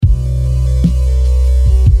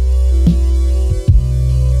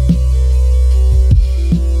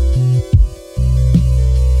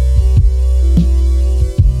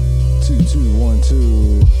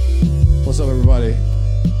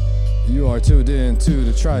tuned in to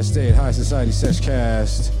the Tristate High Society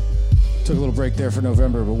Seshcast. Took a little break there for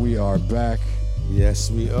November, but we are back.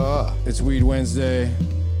 Yes, we are. It's Weed Wednesday.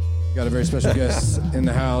 Got a very special guest in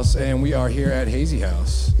the house, and we are here at Hazy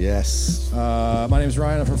House. Yes. My name is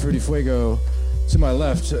Ryan. I'm from Fruity Fuego. To my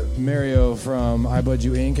left, Mario from I Bud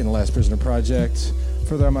You Inc. and the Last Prisoner Project.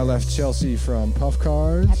 Further on my left, Chelsea from Puff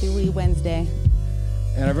Cards. Happy Weed Wednesday.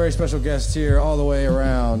 And our very special guest here all the way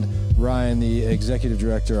around, Ryan, the Executive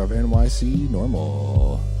Director of NYC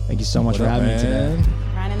Normal. Thank you so much for having me today.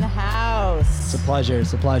 Ryan in the house. It's a pleasure.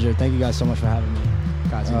 It's a pleasure. Thank you guys so much for having me.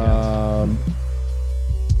 Guys and gals.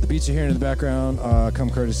 The beats you're hearing in the background come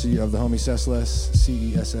courtesy of the homie Cessless,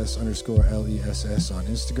 CESS_LESS on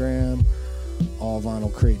Instagram. All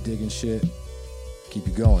vinyl crate digging shit. Keep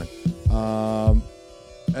you going.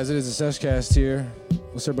 As it is a Seshcast here,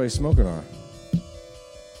 what's everybody smoking on?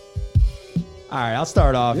 All right, I'll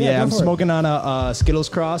start off. Yeah, I'm smoking on a Skittles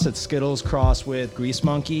Cross. It's Skittles Cross with Grease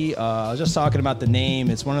Monkey. I was just talking about the name.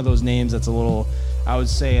 It's one of those names that's a little, I would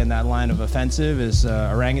say, in that line of offensive is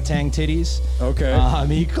orangutan titties. Okay. I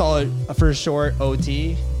mean, you could call it for short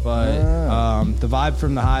OT, but the vibe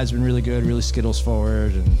from the high has been really good, really Skittles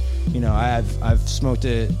forward, and you know, I've smoked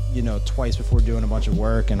it, you know, twice before doing a bunch of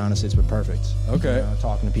work, and honestly, it's been perfect. Okay. You know,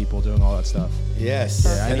 talking to people, doing all that stuff. Yes.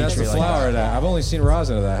 Yeah, And that's the flower of that. I've only seen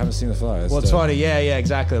rosin of that. I haven't seen the flower. Well, it's funny. Yeah,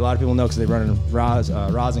 exactly. A lot of people know because they run in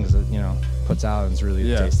rosin because it, you know, puts out and it's really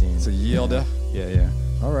tasty. It's a yielder. Yeah.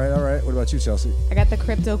 All right. What about you, Chelsea? I got the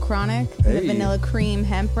Crypto Chronic, the vanilla cream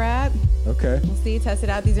hemp wrap. Okay. We'll see, test it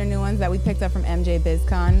out. These are new ones that we picked up from MJ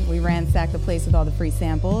BizCon. We ransacked the place with all the free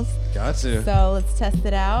samples. Got to. So let's test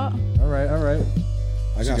it out. All right.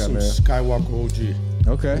 I got some man? Skywalker OG.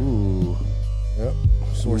 Okay. Ooh. Yep.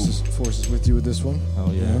 Forces with you with this one.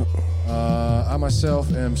 Oh yeah. I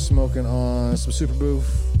myself am smoking on some Super Boof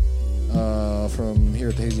from here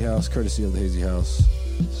at the Hazy House, courtesy of the Hazy House.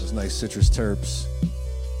 Those nice citrus terps.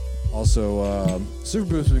 Also, Super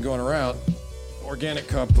Boof's been going around. Organic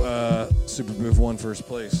Cup Super Boof won first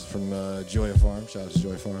place from Joya Farm. Shout out to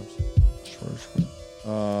Joya Farms.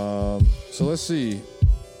 So let's see.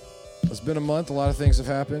 It's been a month. A lot of things have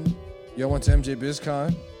happened. Y'all went to MJ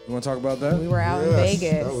BizCon. You want to talk about that? We were out in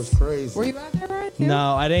Vegas. That was crazy. Were you out there, Ryan? too?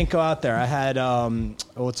 No, I didn't go out there. I had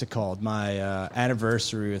what's it called? My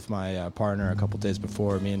anniversary with my partner a couple days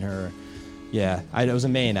before. Me and her. Yeah, it was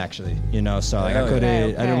in Maine actually. You know, so like I couldn't.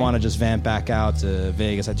 Okay. I didn't want to just vamp back out to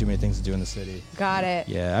Vegas. I had too many things to do in the city. Got it.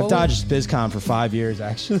 Yeah, I've dodged BizCon for 5 years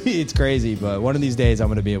actually. It's crazy, but one of these days I'm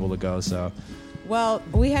gonna be able to go. So. Well,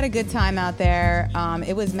 we had a good time out there.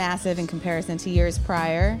 It was massive in comparison to years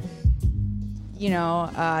prior. You know,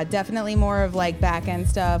 definitely more of like back-end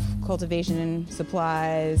stuff, cultivation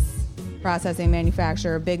supplies, processing,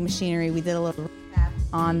 manufacture, big machinery. We did a little recap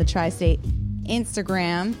on the Tristate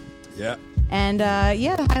Instagram. Yeah. And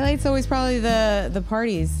the highlight's always probably the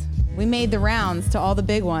parties. We made the rounds to all the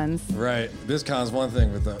big ones. Right. BizCon's one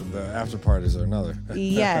thing, but the after parties are another.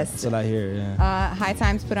 Yes. That's what I hear, yeah. High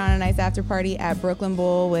Times put on a nice after party at Brooklyn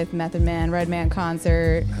Bowl with Method Man, Redman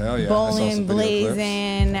concert. Hell yeah. Bowling,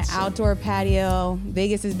 blazing, outdoor patio.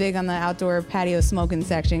 Vegas is big on the outdoor patio smoking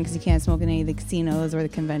section because you can't smoke in any of the casinos or the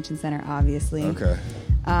convention center, obviously. Okay.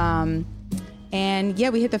 And yeah,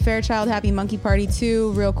 we hit the Fairchild Happy Monkey Party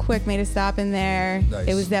too, real quick, made a stop in there. Nice.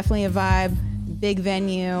 It was definitely a vibe. Big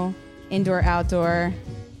venue, indoor, outdoor,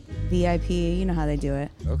 VIP. You know how they do it.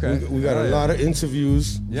 Okay. We got a lot of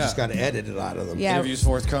interviews. Yeah. Just got to edit a lot of them. Yeah. Interviews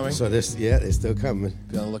forthcoming. So they're still coming.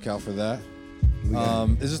 Be on the lookout for that.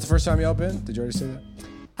 Is this the first time y'all been? Did you already say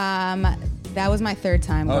that? That was my third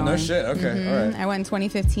time Oh, going. no shit. Okay. All right. I went in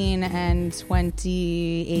 2015 and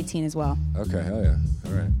 2018 as well. Okay. Hell yeah.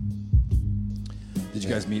 All right. Did you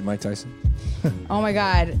guys meet Mike Tyson? Oh my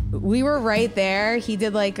God. We were right there. He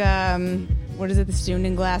did like, what is it, the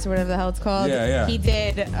Stundin glass or whatever the hell it's called? Yeah. He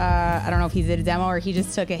did, I don't know if he did a demo or he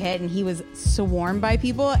just took a hit and he was swarmed by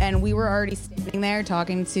people and we were already standing there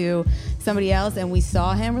talking to somebody else and we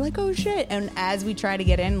saw him. We're like, oh shit. And as we tried to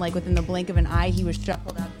get in, like within the blink of an eye, he was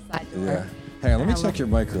shuffled out the side door. Yeah. Hang on. Let me check your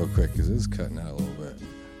mic real quick because it's cutting out a little bit.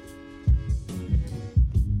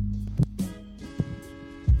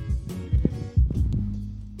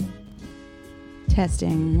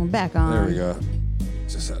 Testing. We're back on. There we go.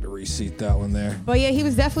 Just had to reseat that one there. But yeah, he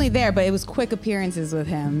was definitely there, but it was quick appearances with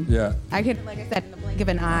him. Yeah. I could, like I said, in the blink of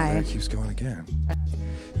an There eye. it keeps going again.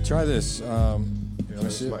 Try this. Here, let me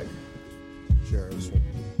see it. Share this one.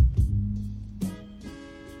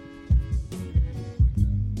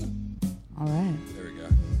 All right. There we go.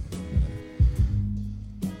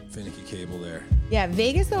 Finicky cable there. Yeah,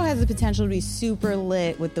 Vegas, though, has the potential to be super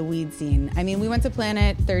lit with the weed scene. I mean, we went to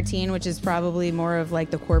Planet 13, which is probably more of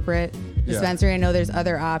like the corporate dispensary. I know there's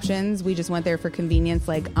other options. We just went there for convenience,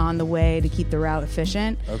 like on the way to keep the route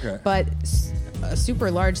efficient. Okay. But a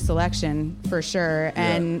super large selection for sure.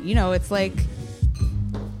 And, you know, it's like,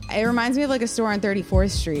 it reminds me of like a store on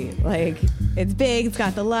 34th Street. Like, it's big, it's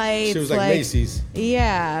got the lights. She was like Macy's.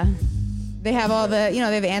 Yeah. They have all the, you know,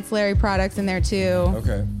 they have ancillary products in there too.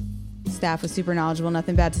 Okay. Staff was super knowledgeable.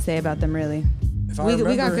 Nothing bad to say about them, really.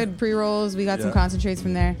 We got good pre-rolls. We got some concentrates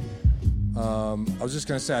from there. I was just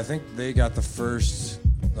going to say, I think they got the first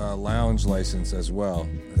lounge license as well.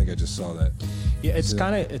 I think I just saw that. Yeah,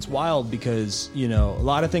 it's wild because, you know, a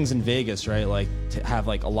lot of things in Vegas, right, like to have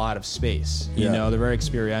like a lot of space, you know, they're very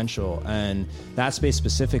experiential, and that space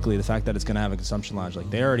specifically, the fact that it's going to have a consumption lounge, like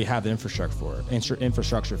they already have the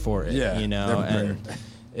infrastructure for it, you know, and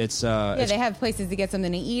it's they have places to get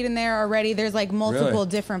something to eat in there already. There's like multiple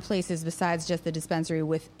different places besides just the dispensary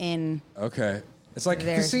within. Okay. It's like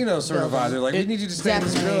a casino sort of vibe. They're like, we need you to stay in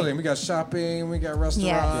this building. We got shopping, we got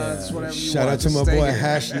restaurants, whatever you want. Shout out to my boy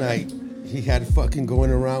Hash Knight. He had fucking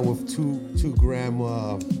going around with 2 gram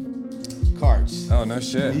carts. Oh, no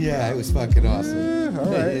shit. Yeah, it was fucking awesome. All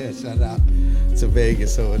right. Yeah, shout out to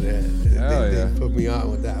Vegas over there. They put me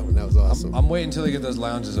on with that one. That was awesome. I'm waiting until they get those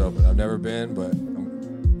lounges open. I've never been, but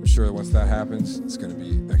I'm sure that once that happens, it's going to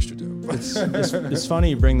be extra dope. It's funny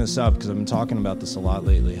you bring this up because I've been talking about this a lot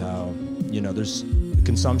lately, how, you know, there's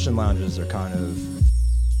consumption lounges are kind of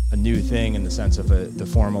a new thing in the sense of the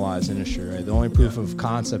formalized industry, right? The only proof of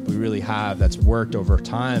concept we really have that's worked over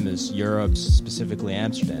time is Europe, specifically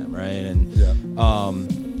Amsterdam, right? And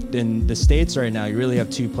in the States right now, you really have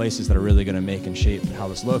 2 places that are really going to make and shape how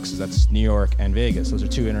this looks. That's New York and Vegas. Those are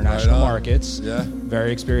 2 international markets,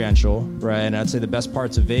 very experiential, right? And I'd say the best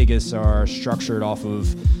parts of Vegas are structured off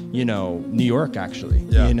of, you know, New York, actually.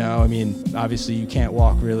 You know, I mean, obviously you can't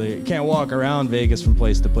walk around Vegas from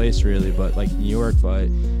place to place, really, but like New York, but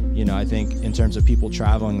you know, I think in terms of people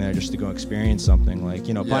traveling there just to go experience something, like,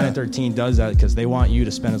 you know, Planet 13 does that because they want you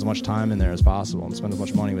to spend as much time in there as possible and spend as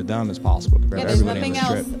much money with them as possible compared to everybody on this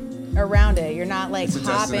trip. There's nothing else around it. You're not like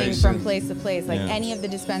hopping from place to place. Like any of the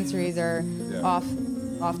dispensaries are off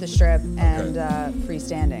the strip and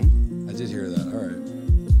freestanding. I did hear that. All right.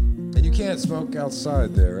 And you can't smoke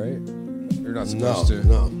outside there, right? You're not supposed to.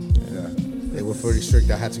 No. Yeah. They were pretty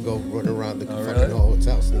strict. I had to go run around the fucking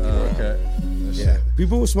hotel sneaking around. Okay. Yeah.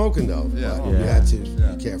 People were smoking though. Yeah. But you had to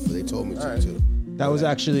be careful. They told me to too. That was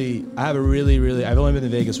actually, I've only been to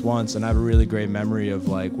Vegas once, and I have a really great memory of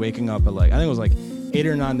like waking up at like, I think it was like 8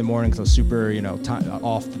 or 9 in the morning because I was super, you know,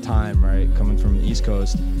 off the time, right, coming from the East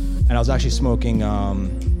Coast. And I was actually smoking,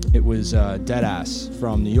 it was Deadass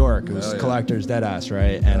from New York. It was Collector's Deadass,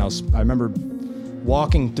 right? And I remember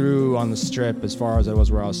walking through on the strip as far as I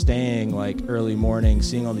was where I was staying, like early morning,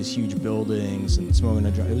 seeing all these huge buildings and smoking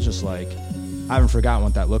a joint. It was just like, I haven't forgotten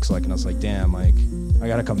what that looks like. And I was like, damn, like, I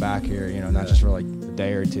got to come back here, you know, not just for like a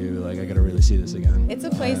day or two. Like, I got to really see this again. It's a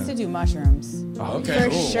place to do mushrooms. Okay.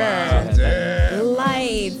 For sure.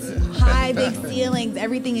 Lights, high, big ceilings.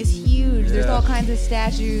 Everything is huge. There's all kinds of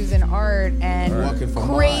statues and art and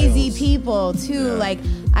crazy people, too. Like,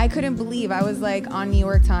 I couldn't believe. I was, like, on New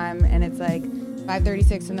York time, and it's, like,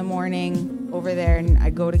 5:36 in the morning over there, and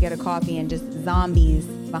I go to get a coffee, and just zombies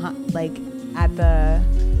behind, like, at the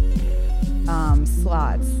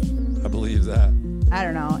slots. I believe that. I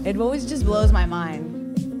don't know. It always just blows my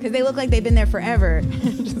mind because they look like they've been there forever.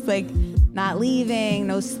 Just like not leaving,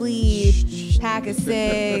 no sleep, pack of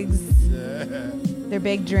cigs, their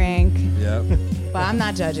big drink. Yep. But I'm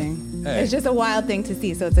not judging. Hey. It's just a wild thing to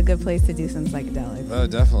see, so it's a good place to do some psychedelics. Oh,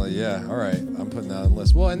 definitely. Yeah. All right. I'm putting that on the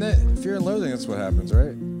list. Well, and then Fear and Loathing, that's what happens,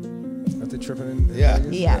 right? Aren't they tripping in Vegas?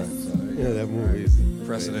 Yes. Yeah, so, That movie is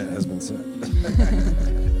precedent has been set.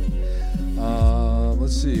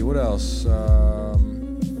 Let's see, what else? A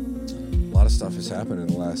lot of stuff has happened in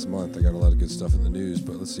the last month. I got a lot of good stuff in the news,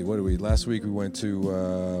 but let's see, last week we went to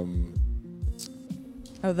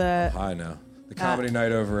High now. The comedy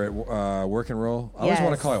night over at Work and Roll. I always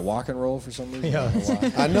want to call it Walk and Roll for some reason.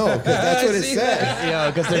 I know, because that's what it says. Yeah,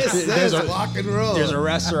 because there's a Walk and Roll. There's a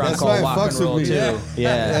restaurant That's called why it Walk fucks and Roll with me. too.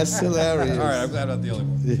 Yeah. That's hilarious. All right, I'm glad I'm not the only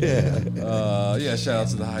one. Yeah. Shout out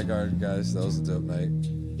to the High Garden guys. That was a dope night.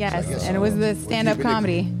 Yes, and it was the stand-up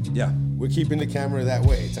comedy. Yeah. We're keeping the camera that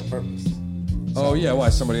way. It's on purpose. Oh, yeah, why?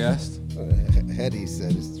 Somebody asked? Hetty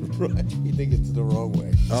said it's right. You think it's the wrong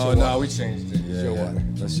way. Oh, no, we changed it. Yeah, your yeah. water.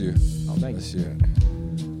 That's you. Oh, thank That's you. you.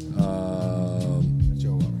 It's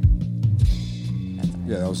your water.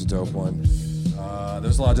 Yeah, that was a dope one.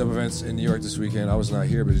 There's a lot of dope events in New York this weekend. I was not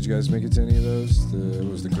here, but did you guys make it to any of those? It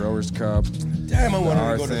was the Growers Cup. Damn, I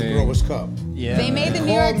wanted to go to the Growers Cup. Yeah. They made the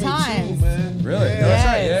New York Times. Really? Yeah. No, that's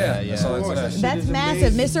right. Yes. Yeah. I saw that today. That shit That's is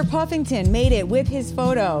massive. amazing. Mr. Puffington made it with his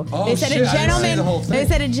photo. Oh, they said shit, a I didn't see the whole gentleman. thing. They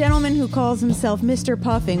said a gentleman who calls himself Mr.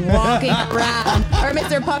 Puffing walking around, or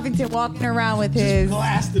Mr. Puffington walking around with his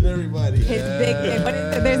Blasting everybody. big. What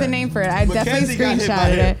is it? There's a name for it. I definitely Mackenzie got hit by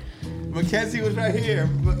screenshotted it. Mackenzie was right here.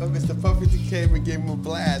 Mr. Puffington came and gave him a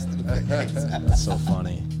blast. That's so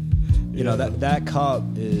funny. You know, that cup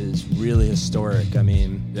is really historic. I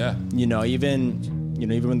mean, Yeah. even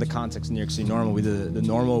in the context of New York City Normal, we did the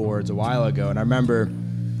Normal Awards a while ago, and I remember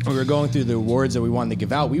when we were going through the awards that we wanted to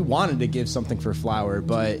give out, we wanted to give something for flower,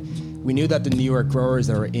 but we knew that the New York growers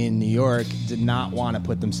that were in New York did not want to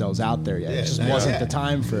put themselves out there yet. It just wasn't the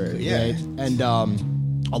time for it, right? And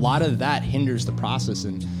a lot of that hinders the process,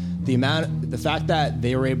 and the fact that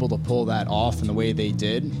they were able to pull that off in the way they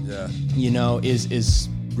did, is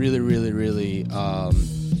really, really, really,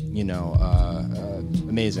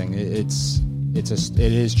 amazing. It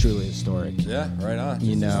is truly historic. Yeah, right on.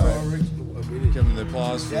 Give Give them the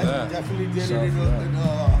applause for that. Definitely did So it in for that.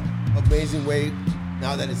 an amazing way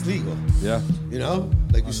now that it's legal. Yeah. You know,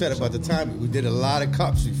 like you said about the timing, we did a lot of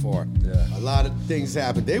cups before. Yeah. A lot of things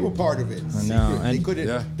happened. They were part of it. I know, Secret.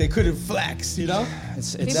 and- They couldn't flex. You know.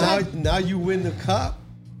 It's Now you win the cup.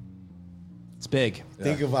 it's big.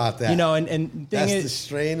 Think about that. And thing that's is, the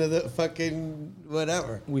strain of the fucking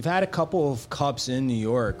whatever. we've had a couple of cups in New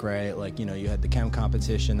York, right? Like, you had the chem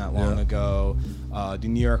competition not long ago. The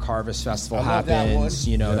New York Harvest Festival I love that happens.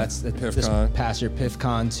 one. That's this PIFCon. past year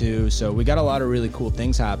PIFCon too. So we got a lot of really cool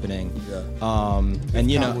things happening. Yeah. And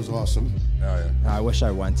That was awesome. Oh, yeah. I wish I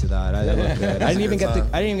went to that. That looked good. I didn't even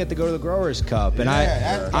get to go to the Growers Cup, and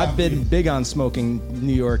Yeah, I've been big on smoking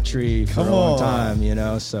New York tree for a long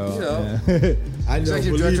time. So yeah. I know.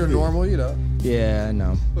 Executive believe Director me. Normal, Yeah, I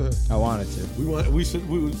know. I wanted to. We should.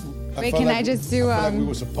 Wait, felt can like I just do, I felt like we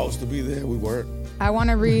were supposed to be there. We weren't. I want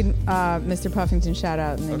to read Mr. Puffington shout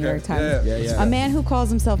out in the New York Times. Yeah. A man who calls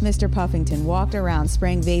himself Mr. Puffington walked around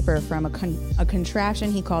spraying vapor from a contraption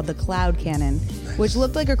he called the cloud cannon, which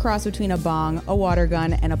looked like a cross between a bong, a water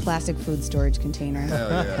gun, and a plastic food storage container. Hell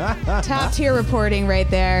yeah. Top tier reporting right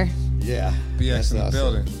there. Yeah. BX in the awesome.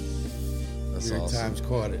 building. That's New York awesome. Times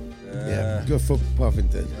caught it. Yeah. Yeah. Good for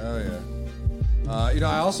Puffington. Oh, yeah.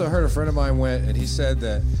 I also heard a friend of mine went, and he said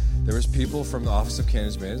that there was people from the Office of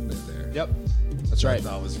Cannabis Management there. Yep, that's right.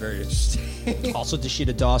 That was very interesting. Also,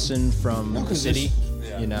 Deshita Dawson from the 'cause city.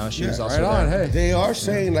 this- She was Right also on, there. hey. They are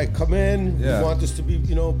saying like, come in. Yeah. We want this to be,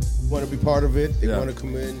 want to be part of it. They Yeah. want to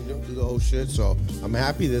come in, do the whole shit. So I'm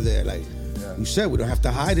happy they're there. Like Yeah. you said, we don't have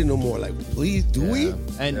to hide it no more. Like, please, do we?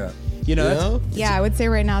 And Yeah. that's, Yeah, I would say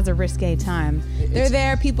right now is a risque time. They're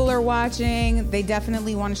there, people are watching. They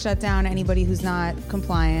definitely want to shut down anybody who's not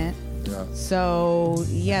compliant. Yeah. So,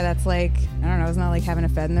 yeah, that's like, I don't know, it's not like having a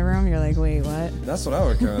Fed in the room. You're like, wait, what? That's what I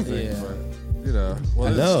would kind of think. Yeah. But, well, I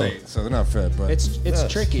it's know. state, so they're not fed. But it's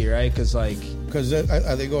Yes. tricky, right? Because Because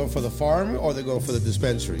are they going for the farm or are they going for the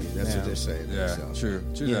dispensary? That's Yeah. what they're saying. yeah, So. true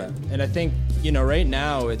yeah, that. and I think right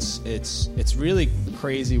now it's really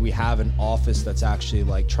crazy. We have an office that's actually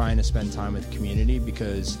like trying to spend time with the community,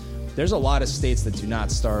 because there's a lot of states that do not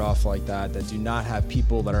start off like that do not have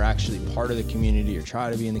people that are actually part of the community or try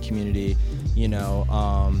to be in the community,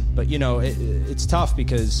 but it's tough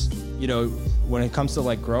because when it comes to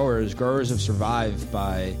like growers have survived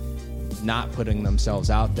by not putting themselves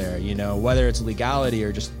out there, whether it's legality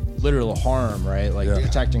or just literal harm, right? Like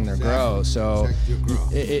protecting their grow. So,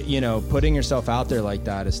 Protect your grow. putting yourself out there like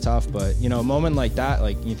that is tough. But, a moment like that,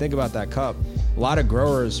 like you think about that cup, a lot of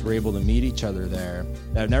growers were able to meet each other there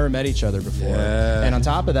that have never met each other before. Yeah. And on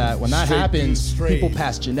top of that, when that Straight happens, through straight. people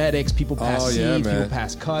pass genetics, people pass Oh, yeah, seeds, people man.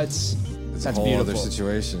 pass cuts. It's That's a whole beautiful. other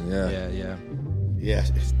situation. Yeah. Yeah. Yeah,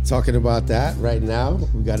 talking about that right now,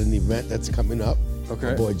 we got an event that's coming up. Okay.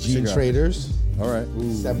 My boy What's Gene he got? Traders, All right.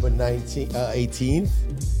 December 18th.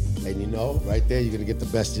 And right there, you're going to get the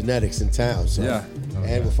best genetics in town. So, Yeah.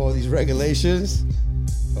 And with all these regulations,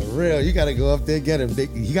 for real, you got to go up there and get him.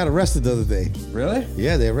 He got arrested the other day. Really?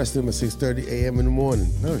 Yeah, they arrested him at 6:30 a.m. in the morning.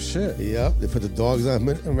 No shit. Yep, they put the dogs on him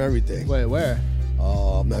and everything. Wait, where?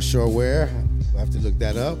 I'm not sure where. I have to look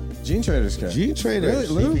that up. Gene Traders guy. Gene Traders.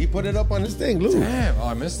 Really, Lou? He put it up on his thing, Lou. Damn. Oh,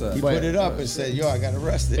 I missed that. He put it up and said, "Yo, I got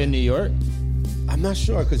arrested." In New York? I'm not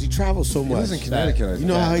sure because he travels so He much. lives in Connecticut. I You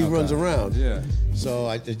know how he think. runs around. Yeah. So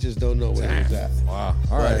I just don't know where he was at. Wow.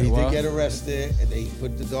 All But right. he well, did get arrested, and they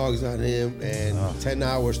put the dogs on him, and 10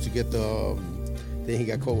 hours to get the. Then he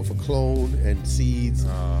got caught with a clone and seeds,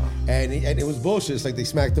 and it was bullshit. It's like they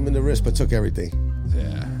smacked him in the wrist but took everything.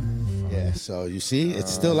 Yeah. Yeah, so you see,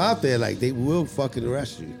 it's still out there. Like, they will fucking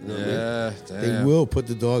arrest you. You know what I mean? Damn. They will put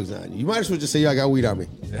the dogs on you. You might as well just say, yo, I got weed on me.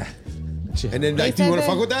 Yeah. And then, like, do you want to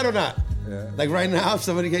fuck with that or not? Yeah. Like, right now, if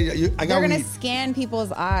somebody I got They're going weed. to scan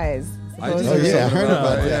people's eyes. I did Oh, yeah, I heard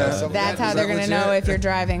about that. Yeah. That's how they're going to know if you're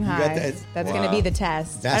driving high. That's going to be the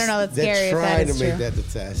test. I don't know. That's scary if that is true. They're trying to make that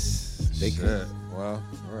the test. They could. Well,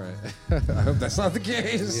 all right. I hope that's not the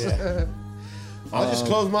case. Yeah. I'll just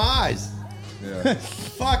close my eyes. Yeah.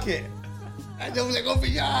 Fuck it. And they was like,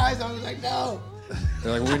 open your eyes. I was like, no.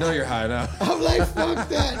 They're like, well, we know you're high now. I'm like, fuck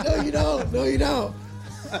that. No, you don't. No, you don't.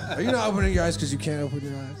 Are you not opening your eyes because you can't open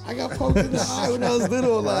your eyes? I got poked in the eye when I was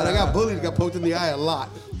little a lot. I got bullied, got poked in the eye a lot.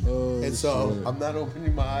 Oh, and so shit. I'm not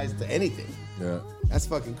opening my eyes to anything. Yeah. That's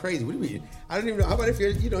fucking crazy. What do you mean? I don't even know. How about if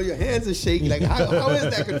your hands are shaking? Like, how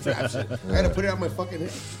is that contraption? I gotta put it on my fucking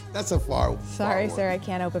head. That's a far. Sorry, sir, I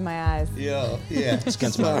can't open my eyes. Yeah. It's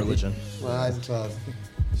against my religion. My eyes are closed.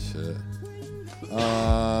 Shit.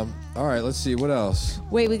 All right, let's see. What else?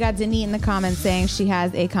 Wait, we got Denise in the comments saying she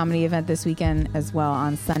has a comedy event this weekend as well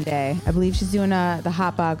on Sunday. I believe she's doing the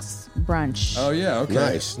Hotbox brunch. Oh, yeah. Okay.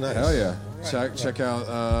 Nice. Hell yeah. Check out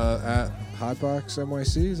at Hotbox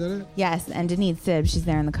NYC. Is that it? Yes, and Denise Sibb, she's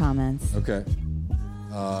there in the comments. Okay.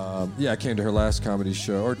 Yeah, I came to her last comedy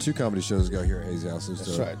show, or 2 comedy shows ago here at Hazy House.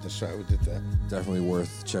 That's right. We did that. Definitely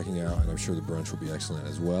worth checking out, and I'm sure the brunch will be excellent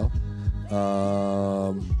as well.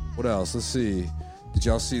 What else? Let's see. Did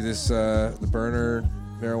y'all see this, the Burner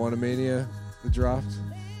Marijuana Mania that dropped?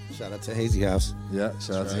 Shout out to Hazy House. Yeah,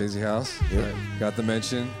 shout out to Hazy House. Yep. Got the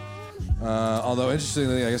mention. Although,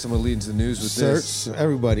 interestingly, I guess I'm going to lead into the news with this.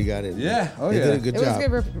 Everybody got it. Yeah. Oh, they yeah. did a good It was job.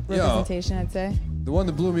 good representation, I'd say. The one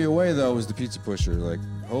that blew me away, though, was the Pizza Pusher. Like,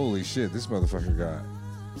 holy shit, this motherfucker got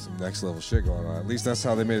some next level shit going on. At least that's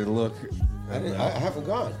how they made it look. I haven't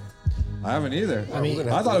gone. I haven't either. I mean,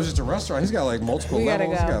 I thought it was just a restaurant. He's got like multiple We gotta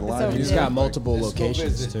levels. go. He's got live It's music. He's got multiple Let's go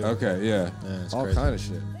locations visit. too. Okay, yeah. it's All crazy. kind of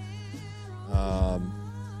shit.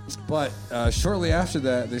 But shortly after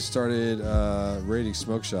that, they started raiding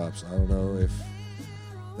smoke shops. I don't know if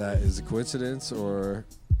that is a coincidence or...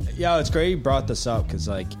 Yeah, it's great you brought this up because,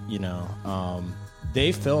 like,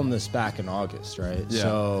 they filmed this back in August, right? Yeah.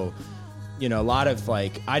 So, a lot of,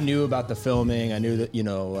 like, I knew about the filming. I knew that,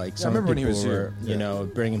 like, some remember when he people was were, here.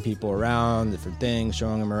 bringing people around, different things,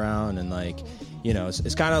 showing them around. And, like,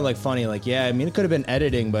 it's kind of, like, funny. Like, yeah, I mean, it could have been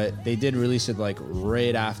editing, but they did release it, like,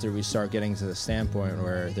 right after we start getting to the standpoint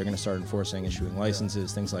where they're going to start enforcing, issuing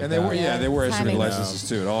licenses, things like And that. they were issuing Timing. licenses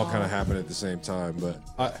too. It all kind of happened at the same time,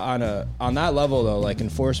 but... On that level, though, like,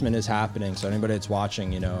 enforcement is happening. So anybody that's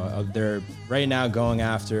watching, they're right now going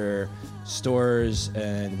after stores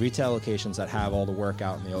and retail locations that have all the work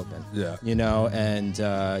out in the open. Yeah.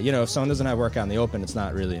 If someone doesn't have work out in the open, it's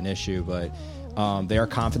not really an issue, but they are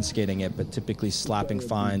confiscating it, but typically slapping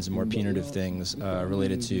fines and more punitive things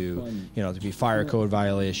related to, to be fire code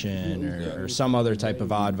violation or some other type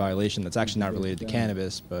of odd violation that's actually not related to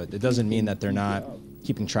cannabis. But it doesn't mean that they're not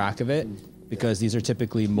keeping track of it, because these are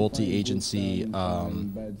typically multi-agency,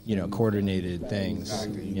 coordinated things.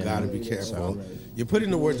 Exactly. You gotta be careful. You're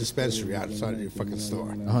putting the word dispensary outside of your fucking store.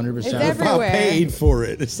 100%. It's Without everywhere. paying for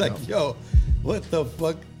it. It's like, yo, what the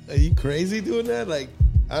fuck? Are you crazy doing that? Like,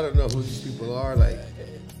 I don't know who these people are. Like,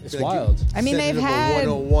 It's like wild. I mean, sending they've them a had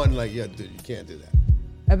 101, like, yeah, dude, you can't do that.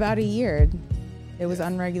 about a year. It was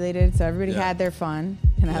unregulated, so everybody had their fun.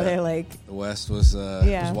 And now they're like, The West was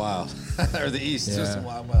wild. Or the East, just a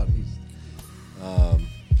wild East.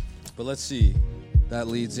 But let's see. That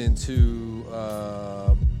leads into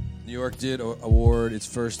New York did award its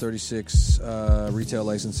first 36 retail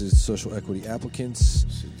licenses to social equity applicants.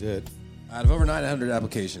 She did. Out of over 900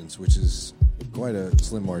 applications, which is quite a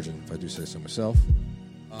slim margin, if I do say so myself.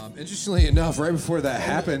 Interestingly enough, right before that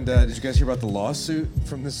happened, did you guys hear about the lawsuit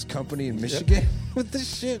from this company in Michigan with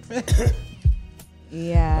this shit, man?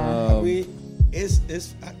 yeah. I mean,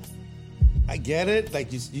 I get it.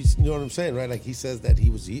 Like, you know what I'm saying, right? Like, he says that he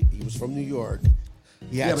was from New York.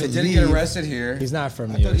 Yeah, but he didn't get arrested here. He's not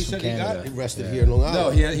from I New thought York. he He's from said he Canada. got arrested here in Long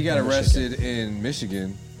Island. No, he got arrested in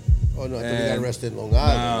Michigan. Oh, no, I thought he got arrested in Long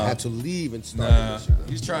Island. Had to leave and start in Michigan.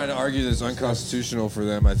 He's trying to argue that it's unconstitutional for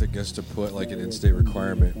them, I think, to put like an in-state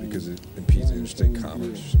requirement because it impedes interstate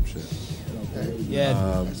commerce or some shit.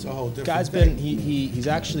 Yeah, That's a whole different guy's thing. been he's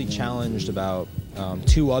actually challenged about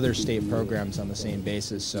 2 other state programs on the same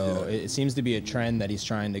basis. So it seems to be a trend that he's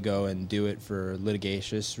trying to go and do it for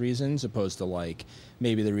litigious reasons, opposed to like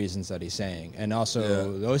maybe the reasons that he's saying. And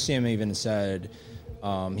also, the OCM even said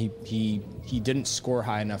he didn't score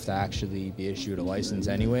high enough to actually be issued a license,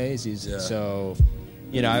 anyways. So,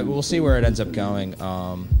 we'll see where it ends up going.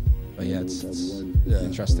 But yeah, it's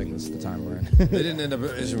interesting. This is the time we're in. They didn't end up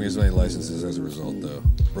issuing as many licenses as a result, though.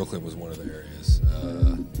 Brooklyn was one of the areas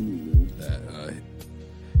that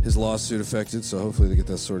his lawsuit affected, so hopefully they get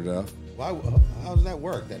that sorted out. Why? How does that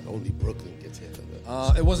work? That only Brooklyn gets hit.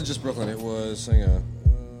 It wasn't just Brooklyn. It was,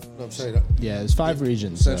 I'm saying. Yeah, there's 5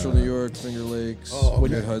 regions. Central New York, Finger Lakes,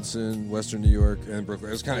 Mid-Hudson, Western New York, and Brooklyn.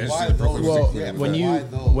 It was kind of interesting that Brooklyn was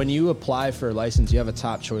included. When you apply for a license, you have a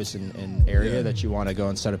top choice in area that you want to go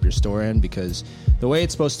and set up your store in, because the way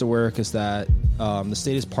it's supposed to work is that the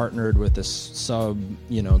state is partnered with this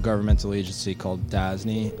governmental agency called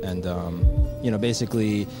DASNY, and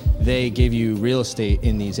basically they give you real estate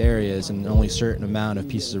in these areas, and only a certain amount of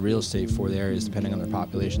pieces of real estate for the areas depending on their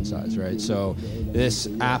population size, right? So this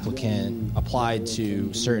applicant applied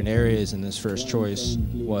to certain areas, and this first choice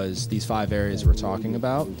was these 5 areas we're talking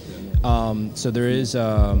about. So there is,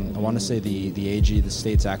 I want to say the AG, the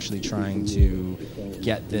state's actually trying to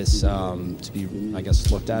get this to be, I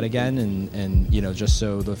guess, looked at again, and just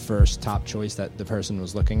so the first top choice that the person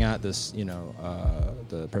was looking at, this,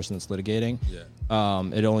 the person that's litigating,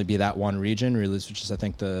 it'd only be that one region, which is I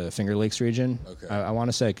think the Finger Lakes region. Okay. I want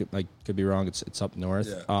to say I could be wrong. It's up north,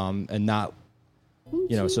 and not,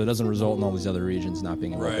 so it doesn't result in all these other regions not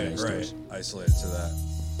being able to open stores. Isolated to that.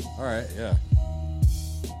 All right, yeah.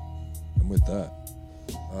 I'm with that.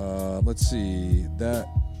 Let's see. That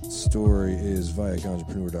story is via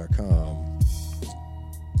ganjapreneur.com.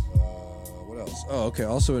 What else? Oh, okay.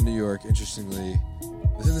 Also in New York, interestingly,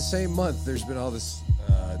 within the same month, there's been all this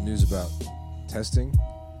news about testing.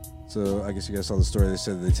 So I guess you guys saw the story. They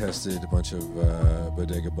said they tested a bunch of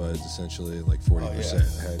bodega buds, essentially, like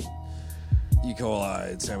 40% had E.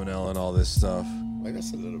 coli, and salmonella, and all this stuff. Like,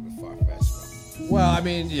 that's a little bit far-fetched. Well, I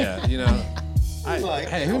mean, yeah,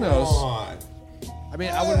 hey, who knows? I mean,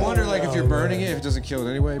 I would wonder, if you're burning it, if it doesn't kill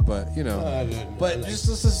it anyway, but, But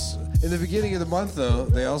just in the beginning of the month, though,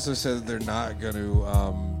 they also said that they're not going to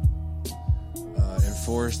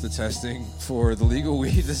enforce the testing for the legal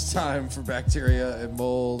weed this time for bacteria and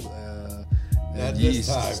mold and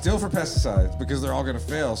yeast. Still for pesticides, because they're all going to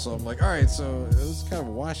fail. So I'm like, all right, so it was kind of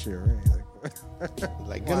a wash here, right?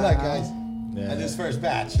 Good luck, guys. Yeah. And this first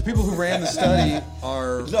batch. The people who ran the study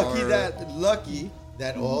are lucky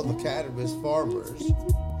that all the cannabis farmers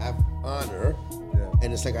have honor. Yeah.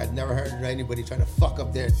 And it's like I'd never heard of anybody trying to fuck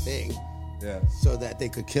up their thing. Yeah. So that they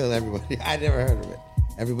could kill everybody. I never heard of it.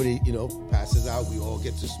 Everybody, passes out. We all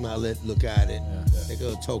get to smell it, look at it, take a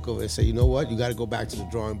little toke of it, and say, you know what? You got to go back to the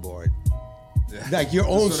drawing board. Yeah. Like your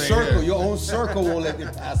own circle won't let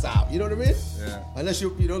it pass out. You know what I mean? Yeah. Unless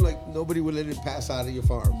nobody will let it pass out of your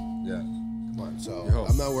farm. Yeah. Come on. So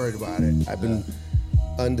I'm not worried about it. I've been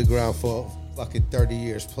underground for fucking 30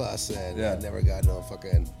 years plus, and I never got no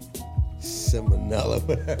fucking salmonella,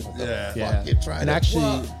 whatever. Yeah. You're trying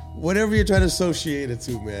whatever you're trying to associate it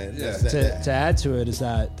to, man. Yeah. To add to it is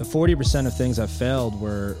that the 40% of things that failed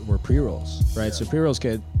were pre-rolls, right? Yeah. So pre-rolls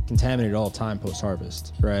get contaminated all the time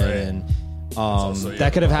post-harvest, right? And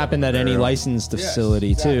that could have happened at any licensed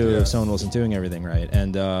facility too, if someone wasn't doing everything right.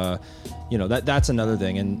 And that's another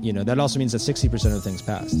thing. And that also means that 60% of the things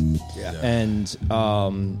passed. Yeah. And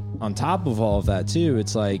on top of all of that too,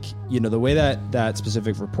 it's like, the way that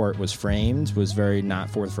specific report was framed was very not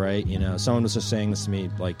forthright. Someone was just saying this to me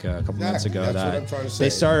like a couple months ago, that they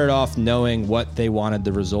started off knowing what they wanted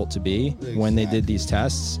the result to be when they did these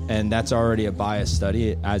tests, and that's already a biased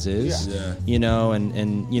study as is.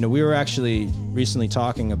 And we were actually recently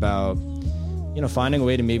talking about finding a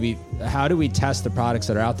way to maybe, how do we test the products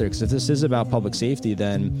that are out there? Because if this is about public safety,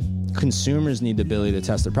 then consumers need the ability to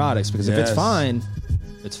test their products, because if it's fine,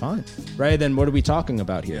 it's fine, right? Then what are we talking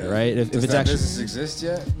about here, right? If Does it's that actually business exist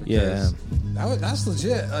yet? Because that's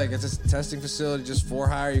legit. Like, it's a testing facility just for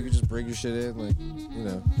hire. You can just bring your shit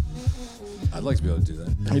in, I'd like to be able to do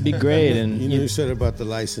that. It'd be great. And you said about the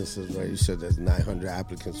licenses, right? You said there's 900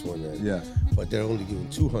 applicants went in. Yeah. But they're only giving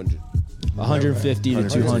 200. 150 to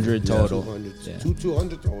 200 total.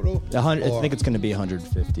 200 total? I think it's going to be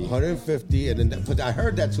 150. 150, and then, but I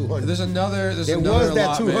heard that 200. There was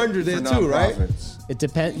that 200 there too, right? It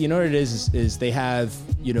depends. You know what it is they have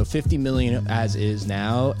 50 million as is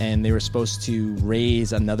now, and they were supposed to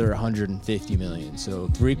raise another 150 million. So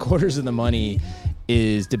 3/4 of the money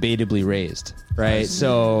is debatably raised, right?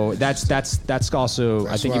 So that's also,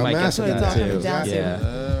 I think you might get to that too. Yeah.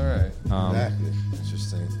 All right.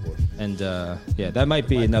 Interesting. And that might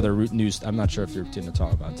be another news. I'm not sure if you're going to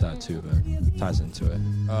talk about that too, but it ties into it.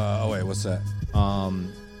 Wait, what's that?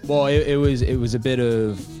 Well, it was a bit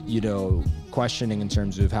of questioning in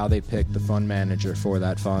terms of how they picked the fund manager for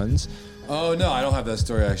that funds. Oh no, I don't have that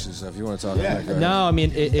story actually. So if you want to talk about that, go ahead. No, I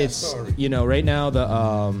mean it's right now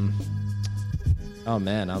Oh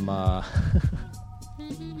man, I'm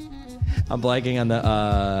blanking on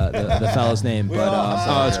the fellow's name,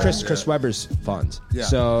 but it's Chris Webber's funds. Yeah,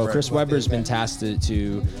 so right. Chris Webber's been tasked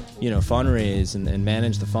to fundraise and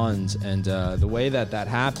manage the funds, and the way that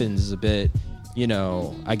happens is a bit,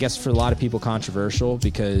 I guess for a lot of people controversial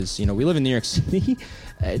because we live in New York City.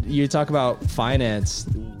 You talk about finance,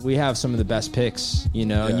 we have some of the best picks,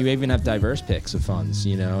 and you even have diverse picks of funds,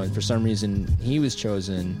 and for some reason he was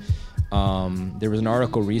chosen. There was an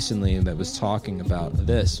article recently that was talking about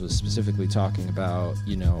was specifically talking about,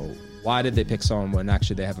 why did they pick someone when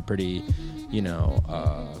actually they have a pretty,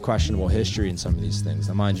 questionable history in some of these things.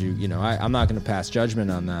 Now, mind you, I'm not going to pass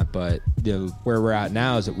judgment on that, but where we're at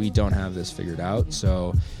now is that we don't have this figured out.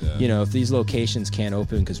 So, if these locations can't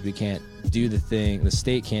open because we can't do the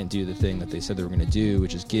state can't do the thing that they said they were going to do,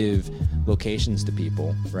 which is give locations to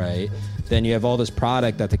people, right? Then you have all this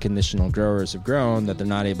product that the conditional growers have grown that they're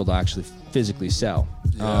not able to actually physically sell.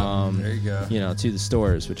 There you go. To the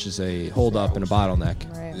stores, which is a hold up and a bottleneck.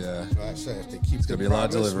 Right. Yeah. So I said, if they keep gonna be a lot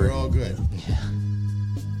of delivery. we're all good. Yeah.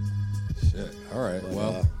 Shit. All right.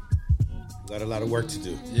 Well, got a lot of work to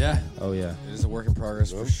do. yeah. Oh yeah. It is a work in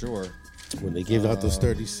progress for sure. When they gave out those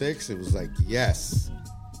 36, it was like, yes.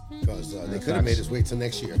 Because they could have made us wait till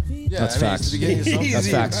next year. Yeah, That's facts. It's the beginning of something.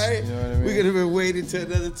 That's facts. Right? You know what I mean? We could have been waiting till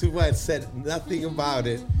another 2 months, said nothing about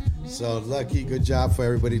it. So lucky, good job for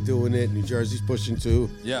everybody doing it. New Jersey's pushing too.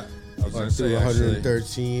 Yeah. I was going to Through say,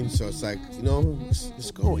 113. So it's like,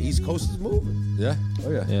 let's go. East Coast is moving. Yeah.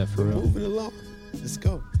 Oh, yeah. Yeah, for We're real. moving along. Let's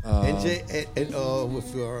go. And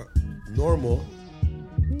with your normal,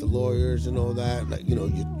 the lawyers and all that, like,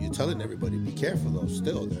 you're telling everybody, be careful though,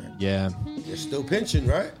 still there. Yeah. They're still pinching,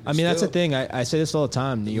 right? I mean, that's the thing. I say this all the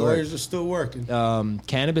time. New York. Lawyers are still working.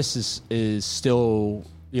 Cannabis is still,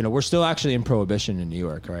 we're still actually in prohibition in New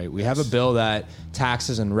York, right? We have a bill that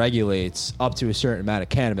taxes and regulates up to a certain amount of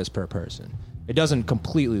cannabis per person. It doesn't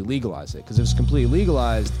completely legalize it, because if it's completely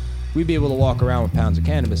legalized, we'd be able to walk around with pounds of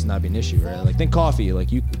cannabis and not be an issue, right? Like, think coffee. Like,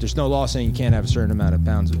 there's no law saying you can't have a certain amount of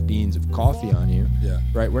pounds of beans of coffee on you. Yeah.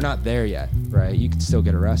 Right? We're not there yet, right? You could still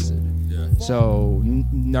get arrested. Yeah. So,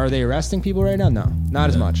 are they arresting people right now? No, not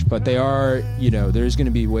as much. But they are, there's going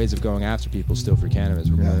to be ways of going after people still for cannabis.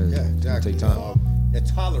 We're going to exactly. take time. They're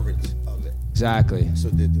tolerant of it. Exactly. That's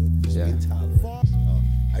what they're doing. Just being tolerant.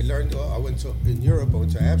 I learned, in Europe, I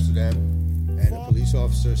went to Amsterdam, and a police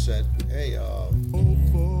officer said, hey,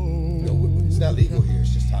 it's not legal here,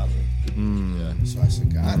 it's just tolerant. Yeah. So I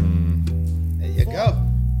said, got it. There you go.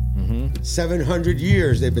 700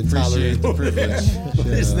 years they've been Appreciate tolerant. the privilege.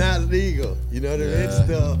 It's not legal. You know what I mean? It's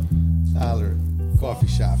still tolerant. Coffee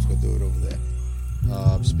shops will do it over there.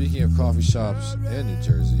 Speaking of coffee shops in New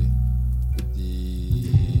Jersey,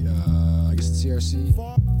 I guess the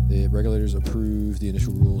CRC, the regulators approved the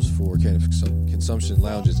initial rules for cannabis consumption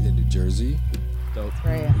lounges in New Jersey. Dope.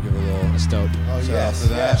 Right. We give a little That's dope. Oh, shout out to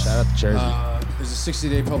that. Shout out to Jersey. There's a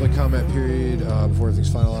 60-day public comment period before everything's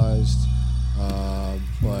finalized.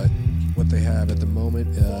 But what they have at the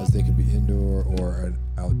moment is they can be indoor or an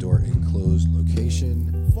outdoor enclosed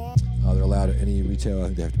location. They're allowed at any retail. I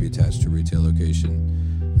think they have to be attached to a retail location.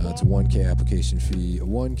 It's a $1,000 application fee, a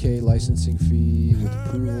 $1,000 licensing fee with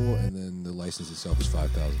approval, and then the license itself is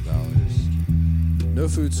 $5,000. No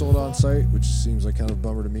food sold on site, which seems like kind of a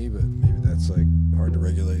bummer to me, but maybe that's like hard to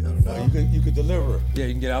regulate. I don't know. You could deliver. Yeah,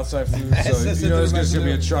 you can get outside food. So there's going to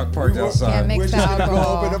be a truck parked outside. Can't mix We're the just gonna go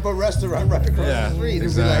alcohol. open up a restaurant right across the street. And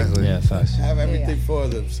exactly. Yeah, facts. have everything for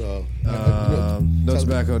them. So No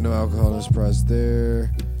tobacco, no alcohol, no surprise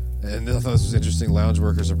there. And I thought this was interesting. Lounge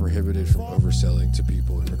workers are prohibited from overselling to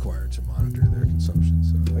people and required to monitor their consumption.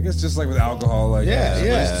 So I guess just like with alcohol, like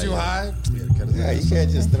it's too high. You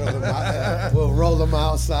can't just throw them out. We'll roll them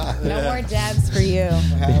outside. No more dabs for you.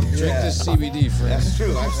 Drink this CBD, friend. That's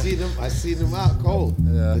true. I've seen them out cold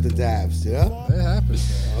with the dabs. Yeah, It happens.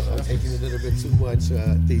 I'm taking a little bit too much.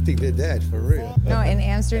 They think they're dead for real. No, in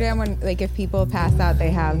Amsterdam, when if people pass out,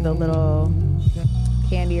 they have the little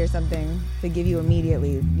candy or something to give you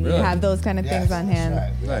immediately. You Really? have those kind of things on hand.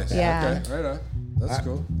 Right. Nice. Yeah. Okay. Right on. That's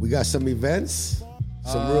cool. We got some events,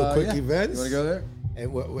 some real quick Yeah. events. You want to go there?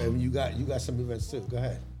 And you got some events too. Go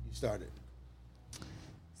ahead. You started.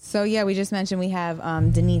 So yeah, we just mentioned we have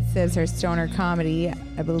Denise Sibbs, her stoner comedy.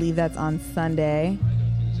 I believe that's on Sunday.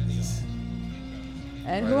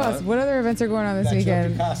 And who else? What other events are going on this Got your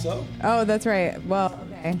weekend? Picasso. Oh, that's right. Well,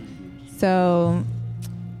 okay. So,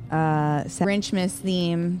 Grinchmas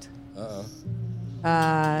themed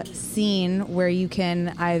scene where you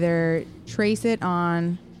can either trace it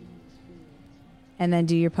on and then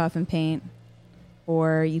do your puff and paint,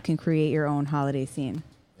 or you can create your own holiday scene.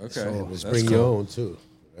 Okay. So let's That's bring cool. your own too,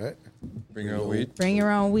 right? Bring your own weed. Bring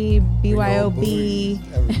your own weed, BYOB.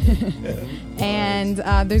 And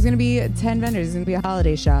there's going to be 10 vendors. It's going to be a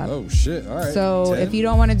holiday shop. Oh, shit. All right. So 10. if you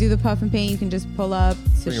don't want to do the puff and paint, you can just pull up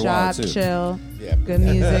to Bring your shop, wallet, too. chill, Yeah. good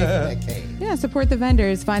music. Yeah, support the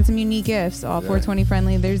vendors. Find some unique gifts, all 420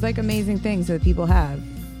 friendly. There's like amazing things that people have.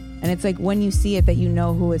 And it's like when you see it that you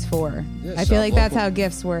know who it's for. Yeah, I feel like that's local. how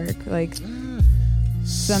gifts work. Like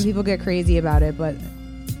some people get crazy about it, but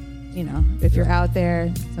you know, if you're out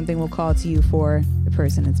there, something will call to you for the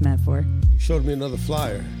person it's meant for. You showed me another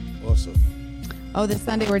flyer also. Oh, this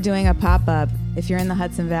Sunday we're doing a pop-up. If you're in the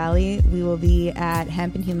Hudson Valley, we will be at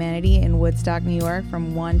Hemp and Humanity in Woodstock, New York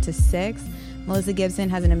from 1 to 6. Melissa Gibson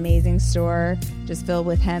has an amazing store just filled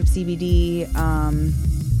with hemp, CBD.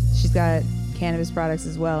 She's got cannabis products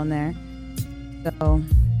as well in there. So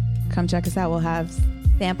come check us out. We'll have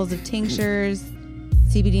samples of tinctures,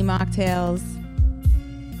 CBD mocktails.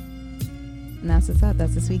 And that's what's up.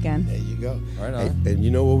 That's this weekend. There you go. Right on. And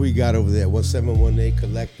you know what we got over there? 1718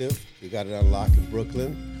 Collective. We got it on lock in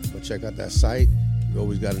Brooklyn. Go check out that site. We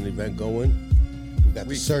always got an event going. We got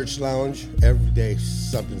the Search Lounge. Every day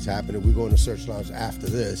something's happening. We're going to Search Lounge after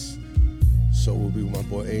this. So we'll be with my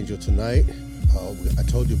boy Angel tonight. I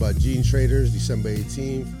told you about Gene Traders, December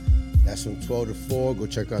 18th. That's from 12 to 4. Go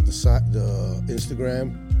check out the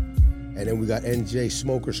Instagram. And then we got NJ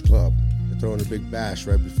Smokers Club. They're throwing a big bash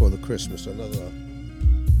right before the Christmas. Another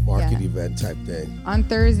market event type thing. On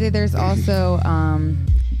Thursday, there's also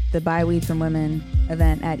the Buy Weed from Women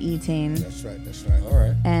event at Etain. That's right. That's right. All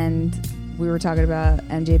right. And we were talking about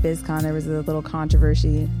MJ BizCon. There was a little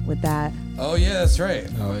controversy with that. Oh, yeah, that's right.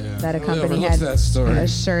 Oh yeah. That a Totally company overlooked had that story. a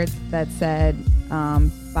shirt that said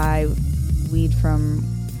buy weed from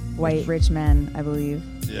white rich men, I believe.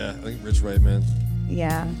 Yeah, I think Rich White Man.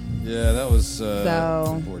 Yeah. Yeah, that was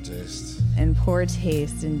So- in poor taste. In poor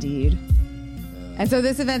taste, indeed. And so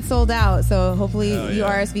this event sold out. So hopefully Hell you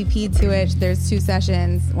yeah. RSVP'd to it. There's 2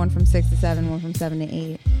 sessions, one from 6 to 7, one from 7 to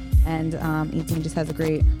 8. And Ethan just has a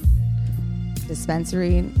great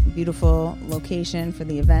dispensary, beautiful location for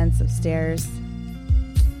the events upstairs.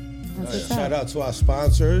 That's what's Shout up. out to our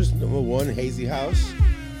sponsors. Number 1, Hazy House.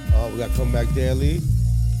 We got Come Back Daily.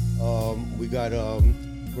 We got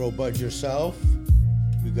Grow Bud Yourself.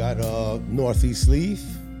 We got Northeast Leaf.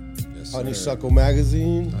 Yes, Honeysuckle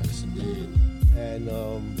Magazine. Nice indeed. And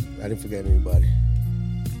I didn't forget anybody.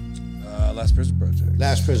 Last Prison Project.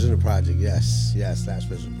 Last Prisoner Project. Yes, Last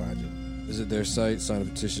Prisoner Project. Visit their site, sign a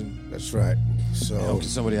petition. That's right. So Help get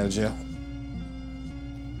somebody out of jail.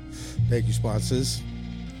 thank you, sponsors.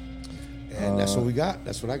 And that's what we got.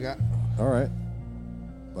 That's what I got. All right.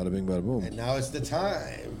 Bada bing, bada boom. And now it's the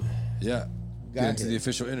time. Yeah. Got Get into it. the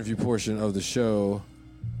official interview portion of the show.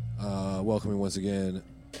 Welcoming once again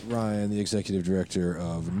Ryan, the executive director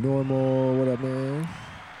of Normal. What up, man?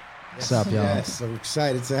 What's up, y'all? Yes, I'm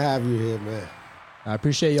excited to have you here, man. I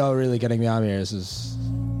appreciate y'all really getting me on here. This is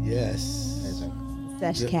Yes.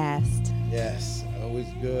 Seshcast. Yes. Always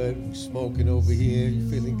good. We smoking over here. You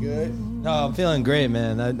feeling good? no, I'm feeling great,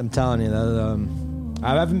 man. I'm telling you that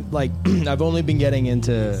I haven't I've only been getting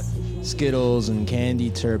into Skittles and candy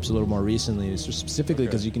terps a little more recently, specifically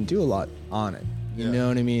because you can do a lot on it. You know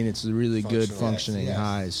what I mean? It's a really good functioning Yes.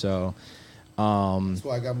 high. So That's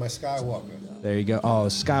why I got my Skywalker. there you go. Oh,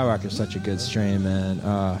 Skywalker's such a good strain, man.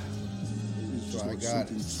 That's why I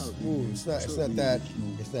got it. It's smooth. It's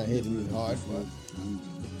not hitting me hard, but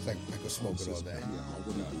it's like I could smoke it all day.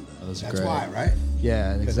 Those are That's great. why, right?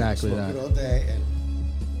 Yeah, exactly Smoke that. it all day and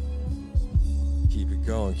Keep it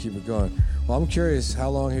going. Keep it going. Well, I'm curious, how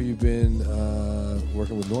long have you been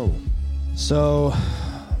working with Normal? So,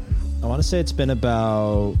 I want to say it's been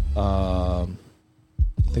about, I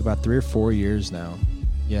think about 3 or 4 years now.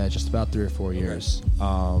 Yeah, just about 3 or 4 years.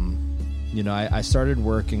 You know, I started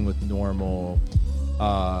working with Normal.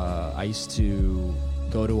 I used to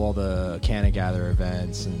go to all the Canna Gather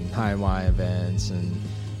events and High and Y events, and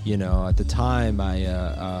you know, at the time,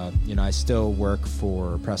 I still work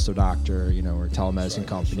for Presto Doctor. You know, we're a telemedicine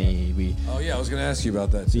company. We Oh, yeah, I was going to ask you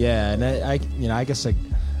about that, too. yeah, and I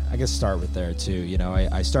guess start with there too. You know,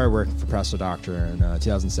 I started working for Presto Doctor in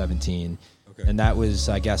 2017, and that was,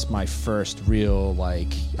 I guess, my first real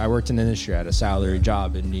I worked in the industry. I had a salary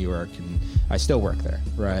job in New York, and I still work there,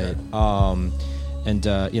 right? And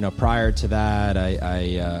you know, prior to that,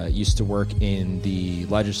 I used to work in the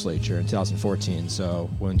legislature in 2014. So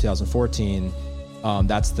when 2014,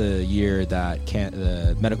 that's the year that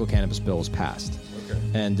the medical cannabis bill was passed.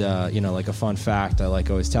 And, you know, like a fun fact I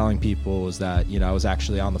like always telling people is that, you know, I was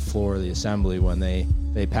actually on the floor of the assembly when they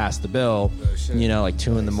passed the bill, you know, like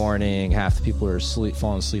 2 a.m, half the people were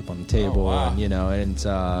falling asleep on the table. And, you know, and,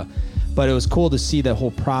 But it was cool to see that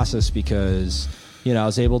whole process because, you know, I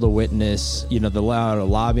was able to witness, you know, the lot of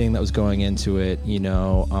lobbying that was going into it. You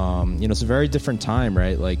know, it's a very different time,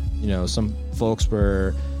 right? Like, you know, some folks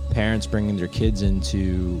were parents bringing their kids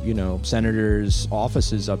into, you know, senators'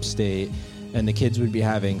 offices upstate, and the kids would be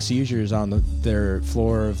having seizures on their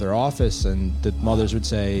floor of their office, and the mothers would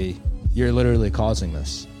say, "You're literally causing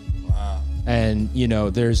this." Wow. And, you know,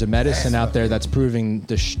 there's a medicine out there that's proving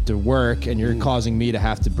to work, and you're causing me to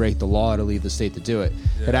have to break the law to leave the state to do it.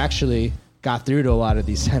 It actually got through to a lot of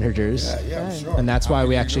these senators, sure. and that's why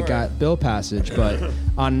we actually got bill passage. But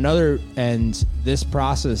on another end,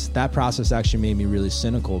 that process actually made me really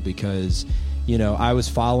cynical because, you know, I was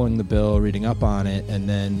following the bill, reading up on it, and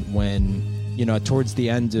then when, you know, towards the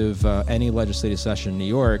end of any legislative session in New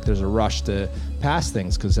York, there's a rush to pass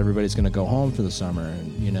things because everybody's going to go home for the summer,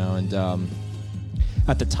 and, you know, and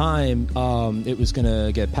at the time it was going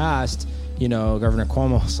to get passed. You know, Governor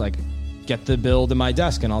Cuomo was like, "Get the bill to my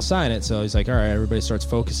desk and I'll sign it." So he's like, "All right, everybody starts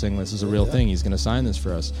focusing. This is a real thing. He's going to sign this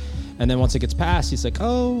for us." And then once it gets passed, he's like,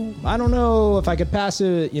 "Oh, I don't know if I could pass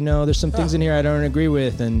it. You know, there's some things in here I don't agree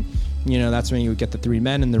with." And, you know, that's when you would get the three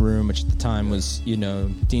men in the room, which at the time was, you know,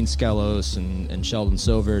 Dean Skelos and Sheldon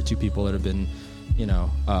Silver, two people that have been, you know,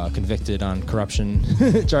 convicted on corruption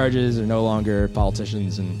charges, are no longer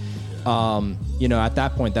politicians. And, you know, at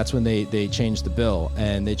that point, that's when they changed the bill.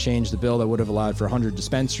 And they changed the bill that would have allowed for 100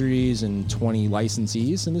 dispensaries and 20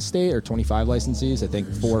 licensees in the state, or 25 licensees, I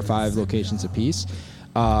think 4 or 5 locations apiece.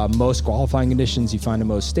 Most qualifying conditions you find in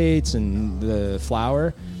most states, and the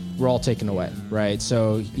flower were all taken away, right?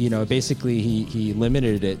 So, you know, basically he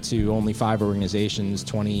limited it to only 5 organizations,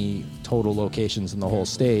 20 total locations in the whole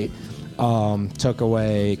state. Took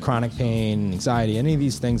away chronic pain, anxiety, any of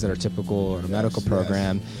these things that are typical in a medical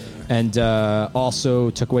program, and also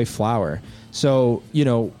took away flower. So, you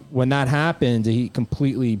know, when that happened, he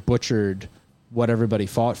completely butchered what everybody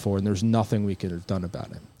fought for, and there's nothing we could have done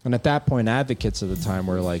about it. And at that point, advocates at the time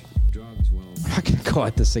were like, "We're not going to go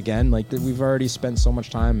at this again. Like, we've already spent so much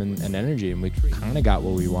time and energy, and we kind of got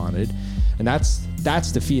what we wanted." And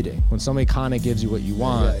that's defeating, when somebody kind of gives you what you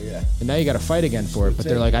want, and now you got to fight again for it. But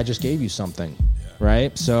they're like, "I just gave you something,"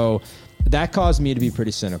 right? So that caused me to be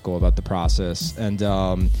pretty cynical about the process. And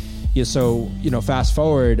so, you know, fast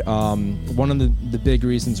forward, one of the big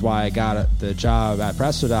reasons why I got the job at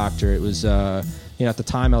Presto Doctor, it was, you know, at the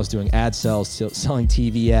time I was doing ad sales, selling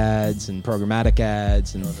TV ads and programmatic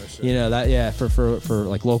ads, and you know that, for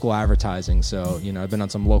like local advertising. So, you know, I've been on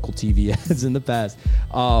some local TV ads in the past.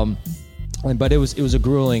 But it was a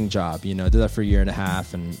grueling job. You know, I did that for a year and a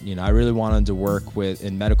half, and, you know, I really wanted to work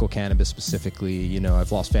in medical cannabis specifically. You know,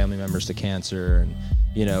 I've lost family members to cancer, and,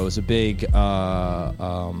 you know, it was a big,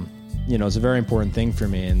 you know, it's a very important thing for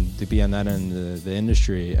me, and to be on that end of the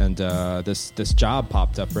industry. And this job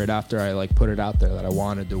popped up right after I like put it out there that I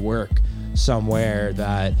wanted to work somewhere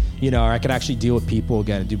that, you know, I could actually deal with people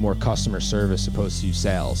again and do more customer service opposed to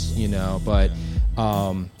sales, you know. But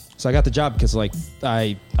so I got the job because, like,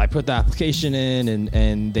 I put the application in,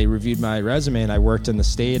 and they reviewed my resume, and I worked in the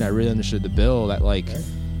state, and I really understood the bill. That, like,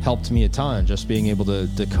 helped me a ton, just being able to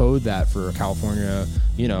decode that for a California,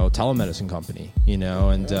 you know, telemedicine company, you know.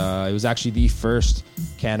 And it was actually the first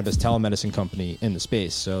cannabis telemedicine company in the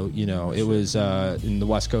space. So, you know, it was in the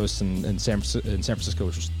West Coast and San Francisco,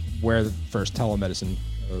 which was where the first telemedicine,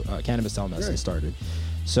 cannabis telemedicine started.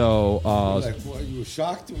 So, you were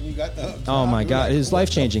shocked when you got the job? Oh my God, it was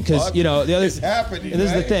life changing because, you know, the other, it's happening.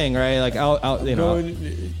 This is the thing, right? Like, I'll you know,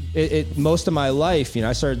 most of my life, you know,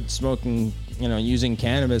 I started smoking, you know, using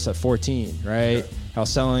cannabis at 14, right? Yeah. I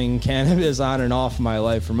was selling cannabis on and off my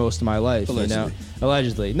life for most of my life. Allegedly. You know,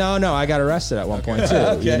 allegedly. No, I got arrested at one point too.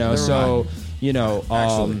 Okay. You know, so. You know,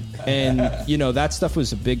 and, you know, that stuff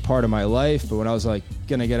was a big part of my life. But when I was like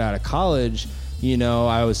gonna get out of college, you know,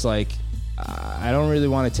 I was like, I don't really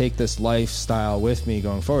want to take this lifestyle with me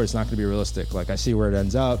going forward. It's not going to be realistic. Like, I see where it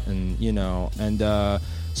ends up, and, you know, and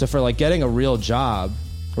so for like getting a real job,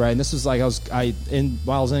 right? And this was like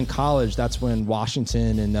while I was in college, that's when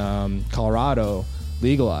Washington and Colorado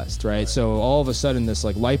legalized, right? So all of a sudden, this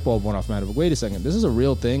like light bulb went off my head. But wait a second, this is a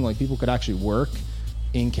real thing. Like, people could actually work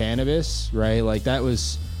in cannabis, right? Like, that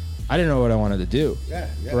was, I didn't know what I wanted to do,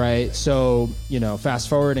 right? So, you know, fast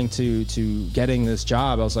forwarding to getting this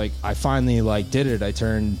job, I was like, I finally like did it. I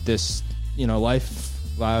turned this, you know, life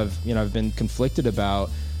I've been conflicted about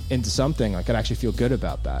into something I could actually feel good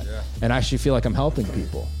about that, and actually feel like I'm helping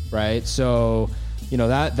people, right? So, you know,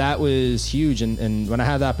 that was huge. And when I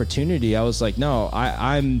had the opportunity, I was like, no,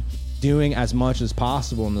 I'm doing as much as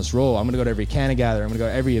possible in this role. I'm going to go to every Canna Gather. I'm going to go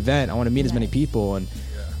to every event. I want to meet as many people. And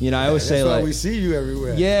I always say that's why like we see you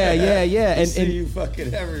everywhere. Yeah. We see you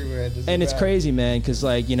fucking everywhere. And it's crazy, man, because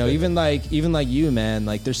like even like you, man,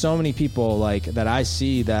 like there's so many people like that I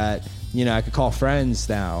see that I could call friends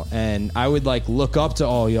now, and I would like look up to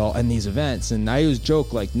all y'all in these events, and I always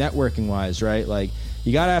joke like networking wise, right? Like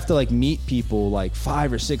you gotta have to like meet people like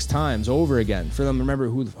 5 or 6 times over again for them to remember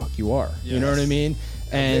who the fuck you are. Yes. You know what I mean?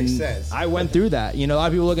 And makes sense. I went through that. A lot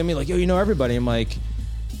of people look at me like, yo, you know everybody. I'm like,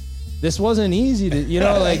 this wasn't easy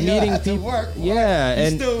to, like meeting people. Work. Yeah, You're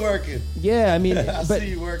and still working. Yeah, I mean, I see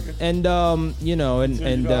you working. And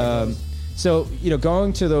so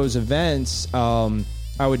going to those events,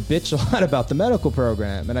 I would bitch a lot about the medical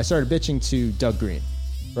program, and I started bitching to Doug Green,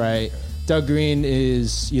 right? Doug Green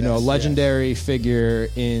is, a legendary figure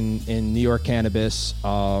in New York cannabis,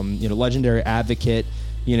 legendary advocate.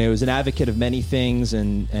 He was an advocate of many things,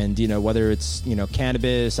 and whether it's,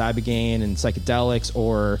 cannabis, ibogaine, and psychedelics,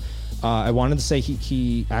 or I wanted to say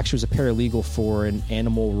he actually was a paralegal for an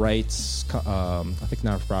animal rights, I think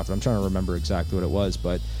not-for-profit. I'm trying to remember exactly what it was,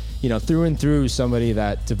 but through and through, somebody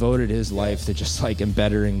that devoted his life to just like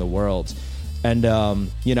embettering the world. And I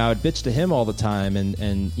would bitch to him all the time,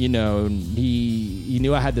 and he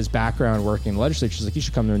knew I had this background working in the legislature. He's like, you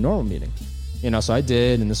should come to a normal meeting. So I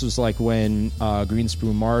did, and this was like when Green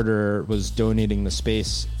Sprue Martyr was donating the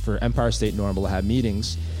space for Empire State Normal to have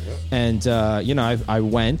meetings. And I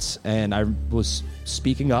went, and I was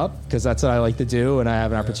speaking up because that's what I like to do, and I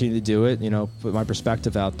have an opportunity to do it, put my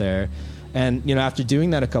perspective out there. And after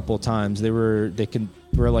doing that a couple of times, they were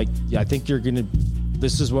like, yeah, I think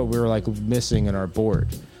this is what we were like missing in our board,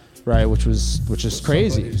 right? Which is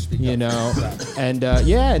crazy, and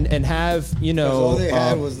and have all they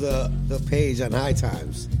had was the page on High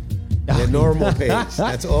Times, the normal page.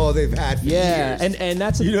 That's all they've had for years. and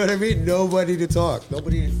that's you know what I mean. Nobody to talk.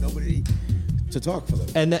 Nobody to talk for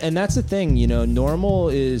them. And that's the thing, Normal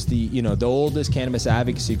is the oldest cannabis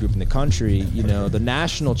advocacy group in the country. The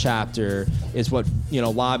national chapter is what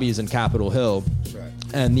lobbies in Capitol Hill. Right.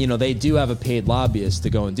 And they do have a paid lobbyist to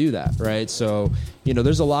go and do that, right? So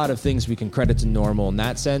there's a lot of things we can credit to Normal in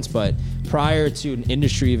that sense, but prior to an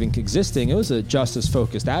industry even existing, it was a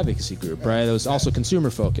justice-focused advocacy group, right? It was also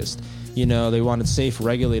consumer-focused. They wanted safe,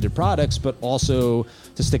 regulated products, but also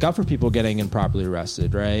to stick up for people getting improperly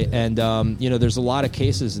arrested, right? And there's a lot of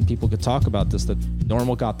cases, and people could talk about this, that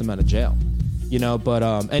Normal got them out of jail. But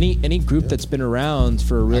any group that's been around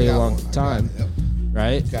for a really long time,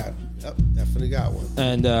 right? Yep, definitely got one.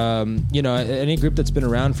 And any group that's been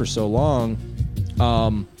around for so long,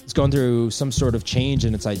 it's going through some sort of change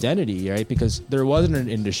in its identity, right? Because there wasn't an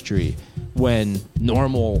industry when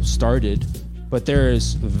Normal started, but there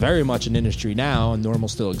is very much an industry now, and Normal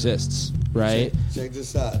still exists, right? Check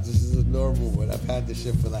this out. This is a Normal one. I've had this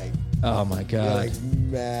shit for like, oh my god, like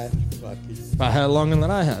mad fucking. I had longer than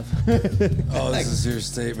I have. Oh, this is your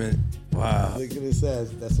statement. Wow. Look at this ass.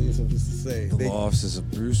 That's what you're supposed to say. The law offices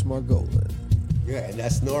of Bruce Margolin. Yeah, and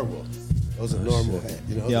that's Normal. Those are Normal head.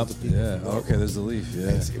 Yep. Yeah. Okay. There's the leaf.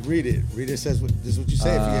 Yeah. Read it. Read it. Says this is what you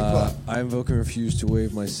say if you get caught. I invoke and refuse to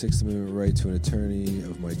waive my Sixth Amendment right to an attorney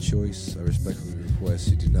of my choice. I respectfully request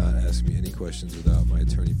you do not ask me any questions without my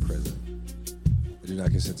attorney present. I do not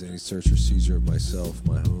consent to any search or seizure of myself,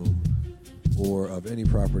 my home, or of any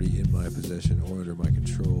property in my possession or under my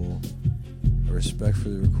control. I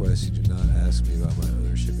respectfully request you do not ask me about my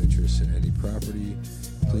ownership interests in any property.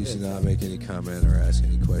 Please do not make any comment or ask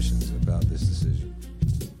any questions about this decision.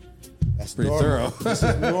 That's pretty Normal. thorough. This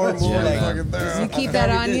is Normal. Fucking thorough. You keep that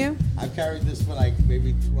on you? I've carried this for like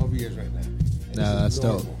maybe 12 years right now. And No, that's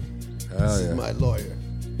dope. This is my lawyer.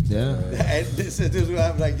 Yeah. And this is what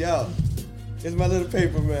I'm like, yo, here's my little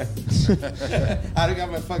paper, man. I don't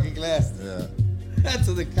got my fucking glasses. Yeah. That's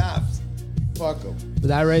to the cops. Fuck them. But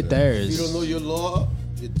that right there If is. you don't know your law,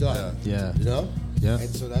 you're done. Yeah. You know? Yeah. And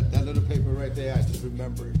so that little paper right there, I just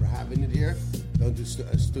remember it. We're having it here. Don't do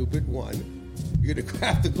a stupid one. You're going to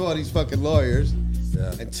have to call these fucking lawyers.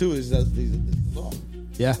 Yeah. And two is the law.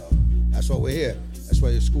 Yeah. So that's why we're here. That's why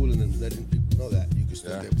you're schooling and letting people know that. You can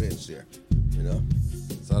still get pinched here. You know?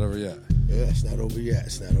 It's not over yet. Yeah, it's not over yet.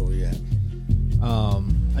 It's not over yet.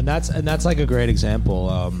 And that's like a great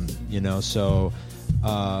example. So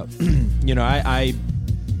I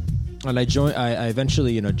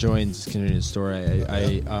eventually joined this community store.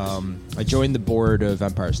 I joined the board of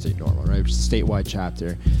Empire State Normal, right, which is a statewide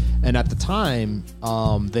chapter. And at the time,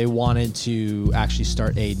 they wanted to actually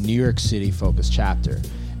start a New York City focused chapter.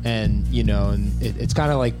 And, you know, and it's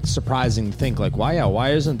kind of like surprising to think like, why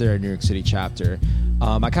isn't there a New York City chapter?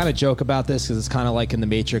 I kind of joke about this because it's kind of like in the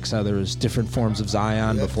Matrix how there was different forms of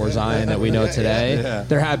Zion before Zion that we know today. Yeah.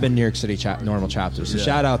 There have been New York City normal chapters. So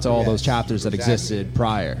shout out to all those chapters that existed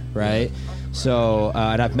prior, right? So,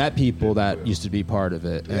 and I've met people that used to be part of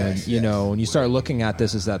it. And, you know, when you start looking at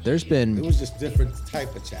this, is that there's been... It was just different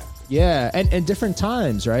type of chapter. Yeah, and different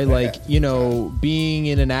times, right? Like, you know, being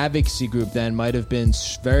in an advocacy group then might have been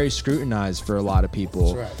very scrutinized for a lot of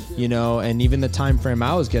people. That's right. You know, and even the time frame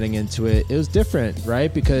I was getting into it, it was different,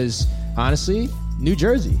 right? Because, honestly, New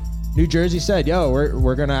Jersey said, yo,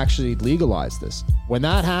 we're going to actually legalize this. When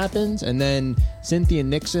that happens, and then Cynthia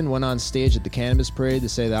Nixon went on stage at the cannabis parade to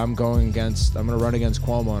say that I'm going to run against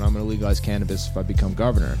Cuomo and I'm going to legalize cannabis if I become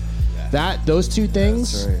governor. Those two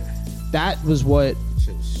things, that was what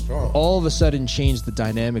all of a sudden changed the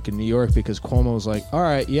dynamic in New York, because Cuomo was like, all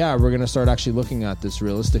right, yeah, we're going to start actually looking at this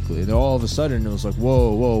realistically. And all of a sudden it was like,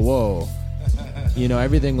 whoa. You know,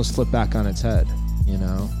 everything was flipped back on its head, you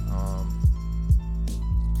know?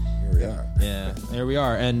 Yeah, there we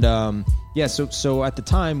are. And so at the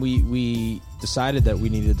time we decided that we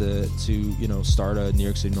needed to you know, start a New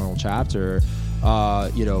York City normal chapter. It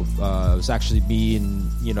was actually me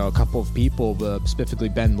and, you know, a couple of people, specifically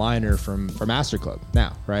Ben Liner from Master Club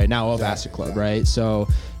now of Master Club, right? So,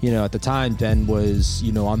 you know, at the time Ben was,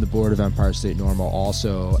 you know, on the board of Empire State Normal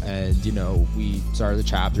also, and, you know, we started the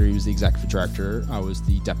chapter. He was the executive director, I was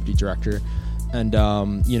the deputy director. And,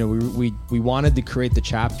 you know, we wanted to create the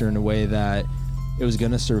chapter in a way that it was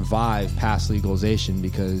going to survive past legalization,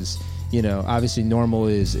 because, you know, obviously Normal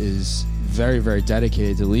is very, very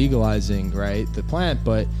dedicated to legalizing, right, the plant.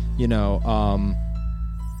 But, you know,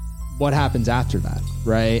 what happens after that,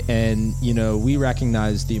 right? And, you know, we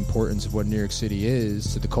recognize the importance of what New York City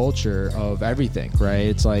is to the culture of everything, right?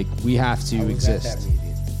 It's like we have to exist. At that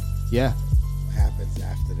meeting. Yeah. What happens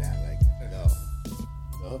after that? Like, no.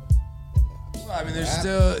 Well, I mean, there's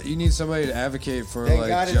still, you need somebody to advocate for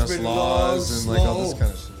like just laws and like all this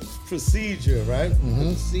kind of shit. Procedure, right?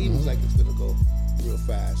 It seems like it's gonna go real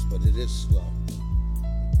fast, but it is slow.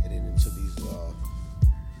 Getting into these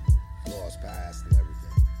laws passed and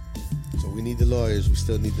everything. So we need the lawyers. We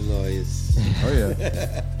still need the lawyers. Oh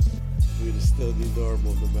yeah. We still need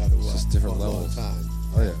Normal no matter what. It's just different levels. Time.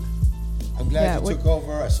 Oh yeah. I'm glad you took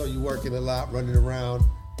over. I saw you working a lot, running around.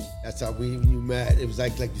 That's how you met. It was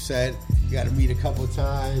like you said, you got to meet a couple of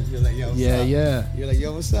times. You're like, yo, what's up? Yeah. You're like,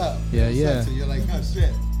 yo, what's up? Yeah, what's yeah. Up? So you're like, oh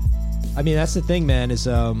shit. I mean, that's the thing, man. Is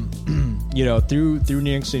you know, through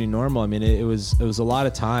New York City Normal. I mean, it was a lot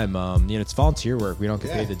of time. You know, it's volunteer work. We don't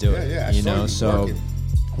get paid to do it. Yeah. You know, so working.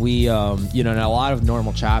 We you know, and a lot of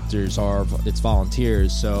normal chapters it's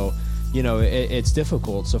volunteers. So, you know, it's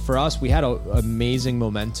difficult. So for us, we had an amazing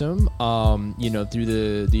momentum. You know, through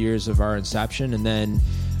the years of our inception, and then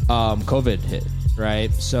COVID hit.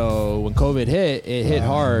 Right. So when COVID hit, it hit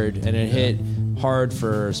hard, and it hit hard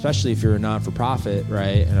for, especially if you're a non-for-profit,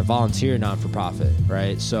 right, and a volunteer non-for-profit,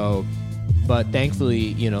 right? So, but thankfully,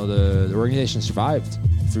 you know, the organization survived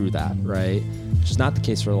through that, right? Which is not the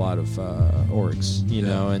case for a lot of orgs, you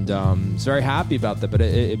know, and I was very happy about that, but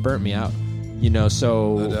it burnt me out, you know.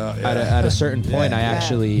 So at a certain point, I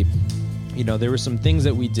actually, you know, there were some things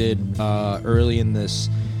that we did early in this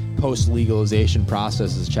post-legalization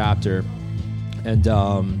process as a chapter, and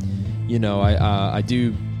you know, I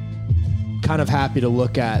do kind of happy to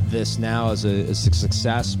look at this now as a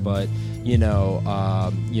success, but you know,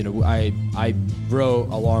 I wrote,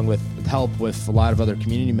 along with help with a lot of other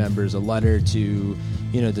community members, a letter to,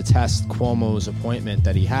 you know, to test Cuomo's appointment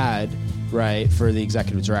that he had, right, for the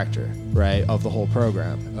executive director, right, of the whole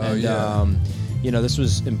program. You know, this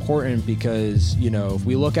was important because, you know, if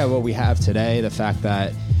we look at what we have today, the fact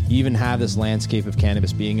that you even have this landscape of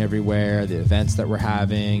cannabis being everywhere, the events that we're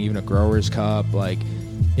having, even a Growers Cup, like,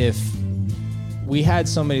 if we had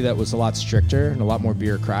somebody that was a lot stricter and a lot more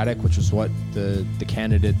bureaucratic, which was what the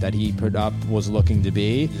candidate that he put up was looking to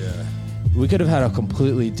be, we could have had a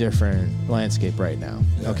completely different landscape right now.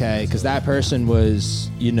 Okay, because that person was,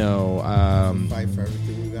 you know, fight for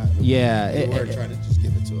everything we got. They weren't trying to just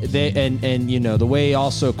give it to us. And you know, the way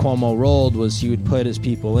also Cuomo rolled was he would put his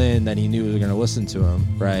people in that he knew were going to listen to him,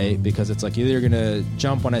 right? Because it's like, either you're going to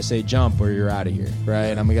jump when I say jump, or you're out of here, right?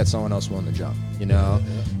 And I'm going to get someone else willing to jump, you know?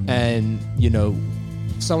 And, you know,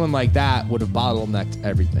 someone like that would have bottlenecked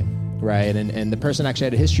everything, right? And the person actually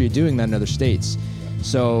had a history of doing that in other states.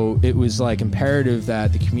 So it was like imperative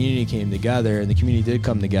that the community came together, and the community did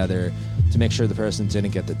come together to make sure the person didn't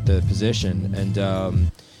get the position.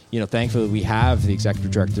 And, you know, thankfully we have the executive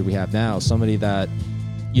director we have now, somebody that,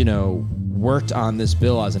 you know, worked on this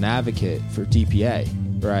bill as an advocate for DPA,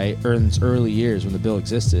 right, or in its early years when the bill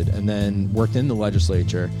existed, and then worked in the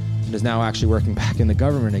legislature, and is now actually working back in the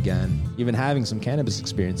government again, even having some cannabis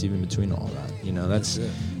experience even between all that.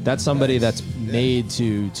 That's somebody that's made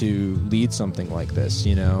to lead something like this,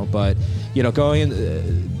 But, going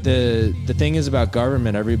the thing is about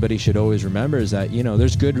government, everybody should always remember is that,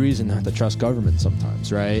 there's good reason not to trust government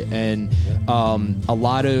sometimes, right? And a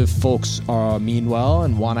lot of folks mean well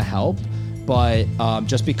and want to help, but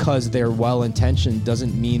just because they're well-intentioned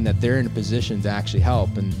doesn't mean that they're in a position to actually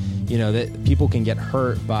help. And that people can get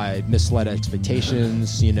hurt by misled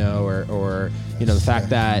expectations, or the fact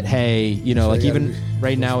that, hey, like even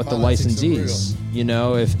right now with the licensees,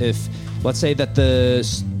 if let's say that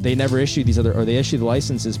they never issue these or they issue the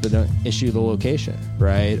licenses but don't issue the location,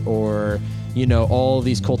 right? Or all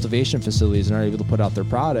these cultivation facilities aren't able to put out their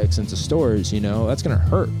products into stores, that's going to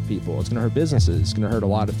hurt people. It's going to hurt businesses. It's going to hurt a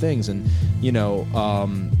lot of things. And,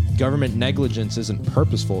 government negligence isn't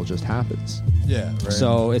purposeful. It just happens. Yeah. Right.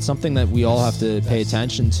 So it's something that we all have to pay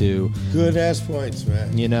attention to. Good ass points, man.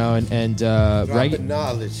 And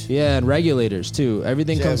knowledge. Yeah. And regulators too.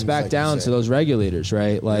 Everything comes back down to those regulators,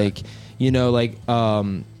 right? Like,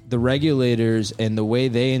 the regulators and the way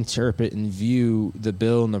they interpret and view the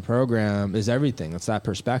bill and the program is everything. It's that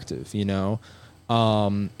perspective,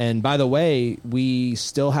 and by the way, we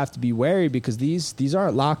still have to be wary because these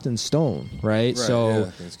aren't locked in stone, right?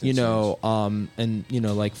 So,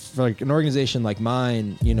 like for like an organization like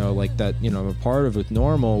mine, like that, I'm a part of with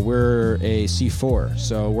Normal, we're a C4.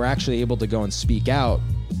 So we're actually able to go and speak out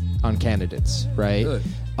on candidates, right? Really?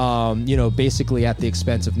 Basically at the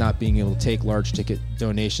expense of not being able to take large ticket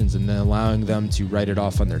donations and then allowing them to write it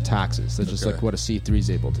off on their taxes. That's just like what a C3 is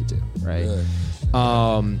able to do, right? Really?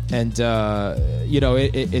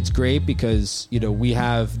 It's great because, we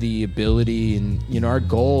have the ability and, our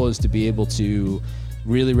goal is to be able to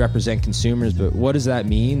really represent consumers. But what does that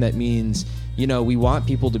mean? That means, we want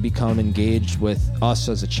people to become engaged with us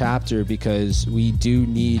as a chapter because we do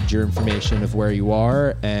need your information of where you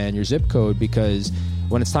are and your zip code, because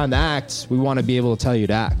when it's time to act, we want to be able to tell you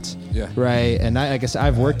to act. Yeah. Right. And I guess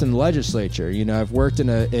I've worked in the legislature. I've worked in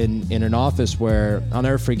an office where I'll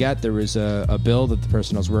never forget there was a bill that the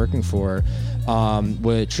person I was working for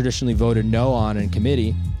would traditionally voted no on in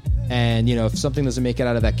committee. And, if something doesn't make it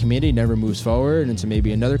out of that committee, it never moves forward into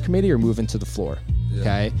maybe another committee or move into the floor. Yeah.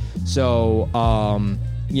 Okay. So,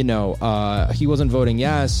 he wasn't voting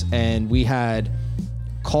yes. And we had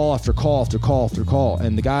call after call after call after call,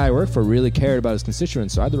 and the guy I worked for really cared about his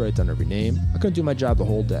constituents, so I had to write down every name. I couldn't do my job the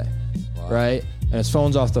whole day. Wow. Right? And his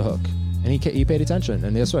phone's off the hook, and he paid attention,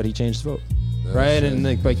 and guess what? He changed his vote. Right? And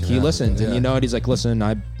he listened, and and he's like, listen,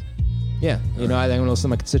 I want to listen to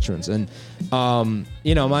my constituents. And mind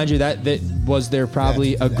you, that was there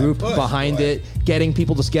probably a group behind it, getting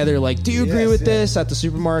people together, like, do you agree with this at the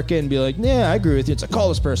supermarket? And be like, yeah, I agree with you. It's like, call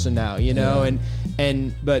this person now,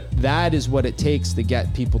 but that is what it takes to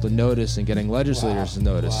get people to notice and getting legislators to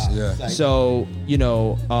notice. Wow. Yeah. So,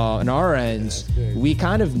 on our end, we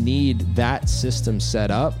kind of need that system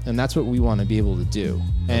set up, and that's what we want to be able to do.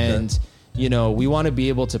 Okay. And we want to be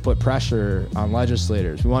able to put pressure on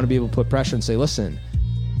legislators. We want to be able to put pressure and say, listen,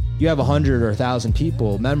 you have 100 or 1,000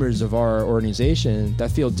 people, members of our organization,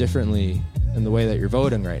 that feel differently in the way that you're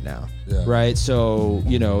voting right now. Yeah. Right? So,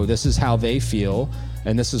 this is how they feel,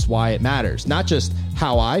 and this is why it matters. Not just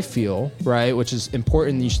how I feel, right? Which is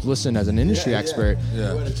important. You should listen as an industry expert.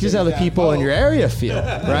 Yeah. Here's how the people in your area feel,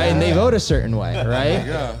 right? And they vote a certain way,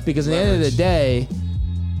 right? Because at the end of the day,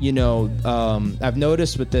 I've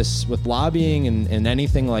noticed with lobbying and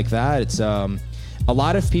anything like that, it's a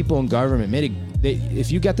lot of people in government,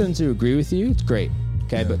 if you get them to agree with you, it's great.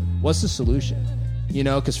 Okay, but what's the solution?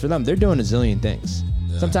 Because for them, they're doing a zillion things.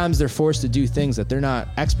 Yeah. Sometimes they're forced to do things that they're not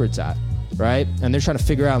experts at, right? And they're trying to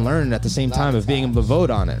figure out and learn at the same time of being able to vote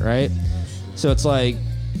on it, right? So it's like,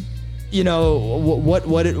 what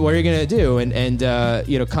are you gonna do? And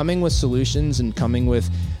coming with solutions and coming with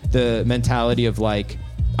the mentality of like,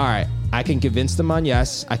 all right, I can convince them on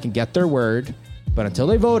yes, I can get their word, but until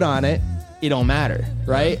they vote on it, it don't matter,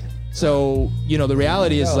 right? So, the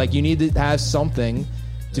reality is like you need to have something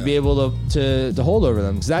to be able to hold over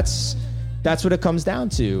them, because that's what it comes down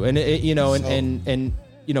to. And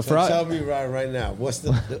for us, tell me right now, what's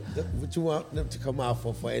what you want them to come out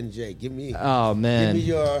for NJ? Give me. Oh man. Give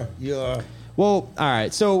me your. Well, all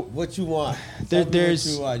right. So what you want? There's.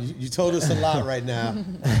 What you want. You told us a lot right now.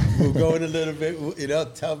 We're going a little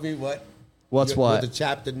bit. Tell me what the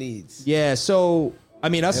chapter needs. Yeah. So I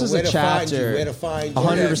mean, us as a chapter, where to find you.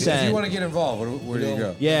 100%. If you want to get involved, where do you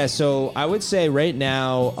go? Yeah, so I would say right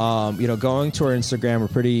now, going to our Instagram, we're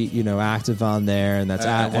pretty, active on there, and that's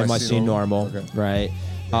at NYC Normal, right?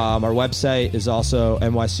 Our website is also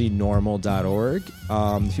nycnormal.org.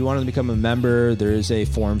 If you wanted to become a member, there is a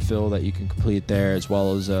form fill that you can complete there, as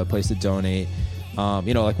well as a place to donate.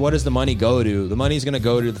 Like, what does the money go to? The money is going to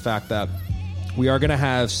go to the fact that we are going to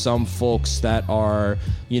have some folks that are,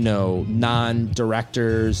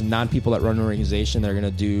 non-directors, non-people that run an organization. They're going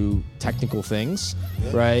to do technical things,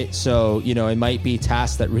 right? So, it might be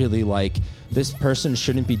tasks that really, like, this person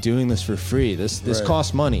shouldn't be doing this for free. This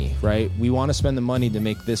costs money, right? We want to spend the money to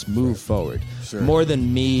make this move forward. Sure. More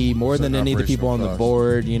than me, more than any of the people on the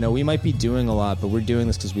board. We might be doing a lot, but we're doing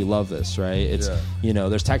this because we love this, right? It's,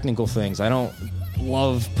 there's technical things. I don't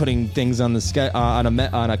love putting things on the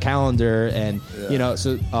on a calendar, and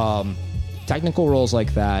technical roles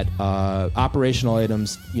like that, operational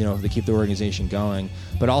items, to keep the organization going,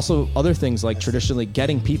 but also other things like traditionally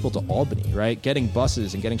getting people to Albany, right? Getting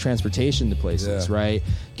buses and getting transportation to places, right?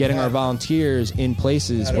 Getting our volunteers in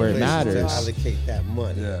places where it matters. Allocate that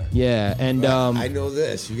money. Yeah, and I know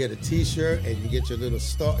this. You get a T-shirt and you get your little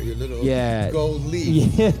star, your little gold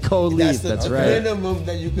leaf. Yeah, gold leaf. That's right. Minimum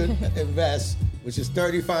that you could invest, which is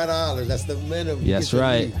 $35. That's the minimum. That's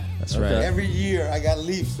right. That's right. Every year I got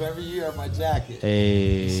leaves. So every year on my jacket,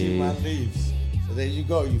 you see my leaves. So there you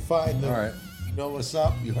go. You find them. All right. You know what's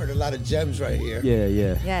up? You heard a lot of gems right here.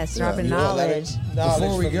 Yeah. Yes, dropping knowledge.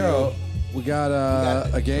 Before we go, we got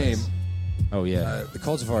a game. Oh yeah, the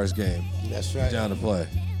Cultivars game. That's right. Down to play.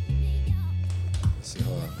 Let's see,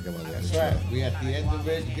 hold on. I got my That's right. We at the end of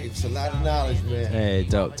it. You gave us a lot of knowledge, man. Hey,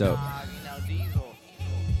 dope.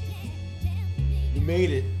 You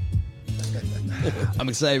made it. I'm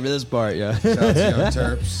excited for this part, yeah. Shout out to Young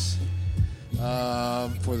Terps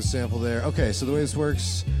for the sample there. Okay, so the way this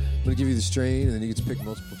works, I'm going to give you the strain, and then you get to pick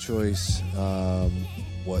multiple choice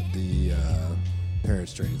what the parent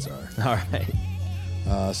strains are. All right.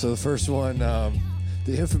 So the first one,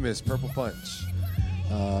 the infamous Purple Punch.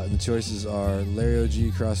 And the choices are Larry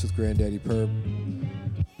OG crossed with Granddaddy Perp,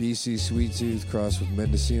 BC Sweet Tooth crossed with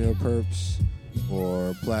Mendocino Perps,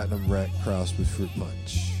 or Platinum Rec crossed with Fruit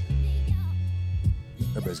Punch.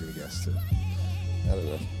 Everybody's going to guess, too. I don't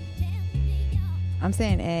know. I'm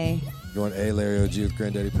saying A. You want A, Larry OG with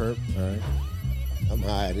Granddaddy Perp? All right. I'm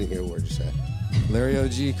high. I didn't hear a word you said. Larry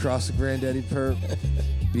OG crossed with Granddaddy Perp.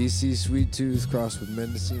 BC Sweet Tooth crossed with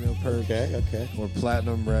Mendocino Perp. Okay. Or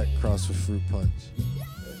Platinum Rec crossed with Fruit Punch.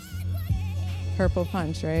 Purple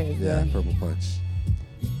Punch, right? Purple Punch.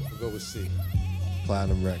 We'll go with C.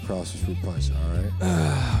 Platinum Rec crossed with Fruit Punch. All right.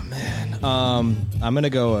 Oh, man. I'm going to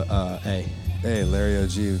go A. Hey, Larry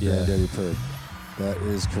OG with Granddaddy Perp. That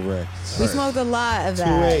is correct. We smoked a lot of that.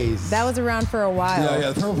 2 A's. That was around for a while.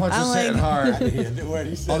 Yeah, the Purple Punch was hitting hard.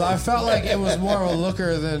 Although I felt like it was more of a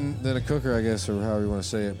looker than a cooker, I guess, or however you want to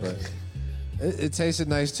say it. But it tasted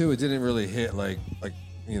nice, too. It didn't really hit like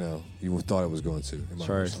you thought it was going to, in my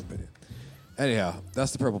personal opinion. Anyhow,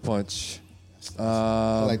 that's the Purple Punch.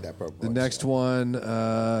 I like that Purple Punch. The next one,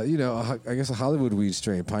 I guess a Hollywood weed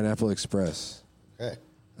strain, Pineapple Express. Okay.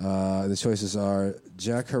 The choices are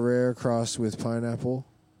Jack Herrera crossed with Pineapple,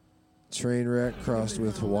 Trainwreck crossed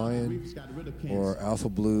with Hawaiian, or Alpha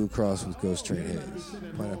Blue crossed with Ghost Train Haze.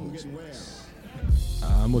 Pineapple Express.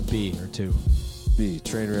 I'm with B or 2. B,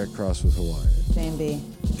 Trainwreck crossed with Hawaiian. Same B.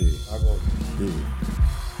 B. I'll go B.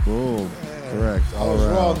 Boom. Correct. I was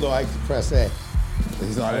wrong, though. I pressed A. You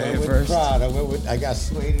thought A with first? The crowd. I got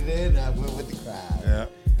swayed in. I went with the crowd. Yeah.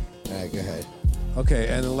 All right, go ahead. Okay,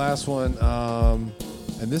 and the last one,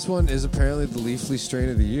 and this one is apparently the Leafly strain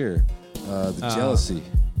of the year, the Jealousy.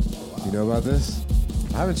 Wow. You know about this?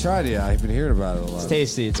 I haven't tried it yet. I've been hearing about it a lot. It's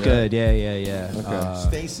tasty. It's good. Yeah. Okay.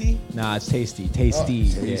 Stacy? Nah, it's tasty. Tasty.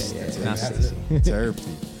 Yeah. Not Stacy.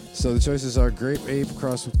 Therapy. So the choices are Grape Ape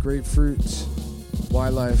crossed with Grapefruit,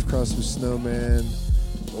 Wildlife crossed with Snowman,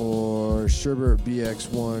 or Sherbert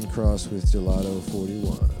BX1 crossed with Gelato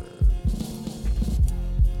 41.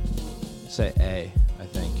 Say A, I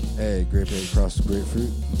think. A, Grape Ape crossed with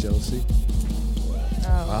Grapefruit, Jealousy.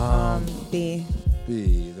 B.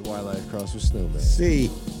 B, the Wildlife crossed with Snowman. C,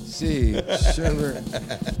 Sherbert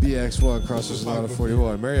BX1 crossed with Gelato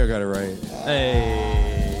 41. Mario got it right.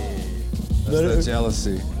 Hey. That's the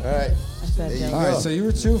Jealousy. all right. All All right, so you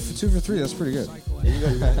were 2 for 3. That's pretty good. There you go.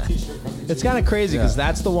 You got a T-shirt. It's kind of crazy because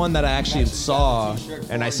that's the one that I actually saw,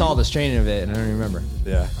 and I saw the strain of it, and I don't remember.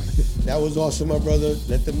 Yeah. That was awesome, my brother.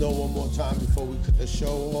 Let them know one more time before we cut the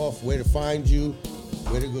show off where to find you,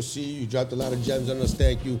 where to go see you. You dropped a lot of gems on us.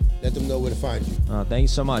 Thank you. Let them know where to find you. Thank you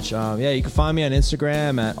so much. You can find me on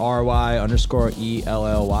Instagram at RY_ELLY.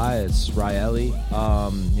 It's Ryelly,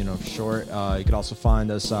 short. You can also find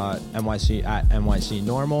us NYC at NYC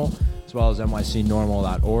Normal, as well as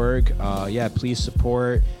nycnormal.org. Please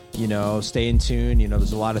support. stay in tune.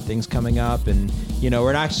 There's a lot of things coming up, and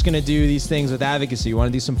we're not just gonna do these things with advocacy. We want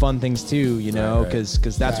to do some fun things too,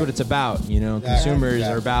 because that's what it's about. Consumers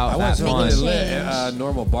are about I went that to a fun. really lit,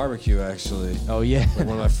 normal barbecue actually. Oh yeah, like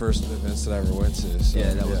one of my first events that I ever went to. So,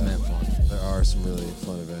 that was meant fun. There are some really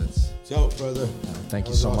fun events. So, brother, thank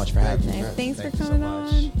you so much for having me. Thanks Thank for you so coming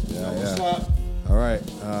much. on. Yeah, what's yeah. up? All right.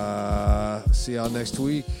 See y'all next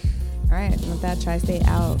week. All right, with that, Tristate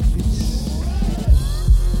out. Peace.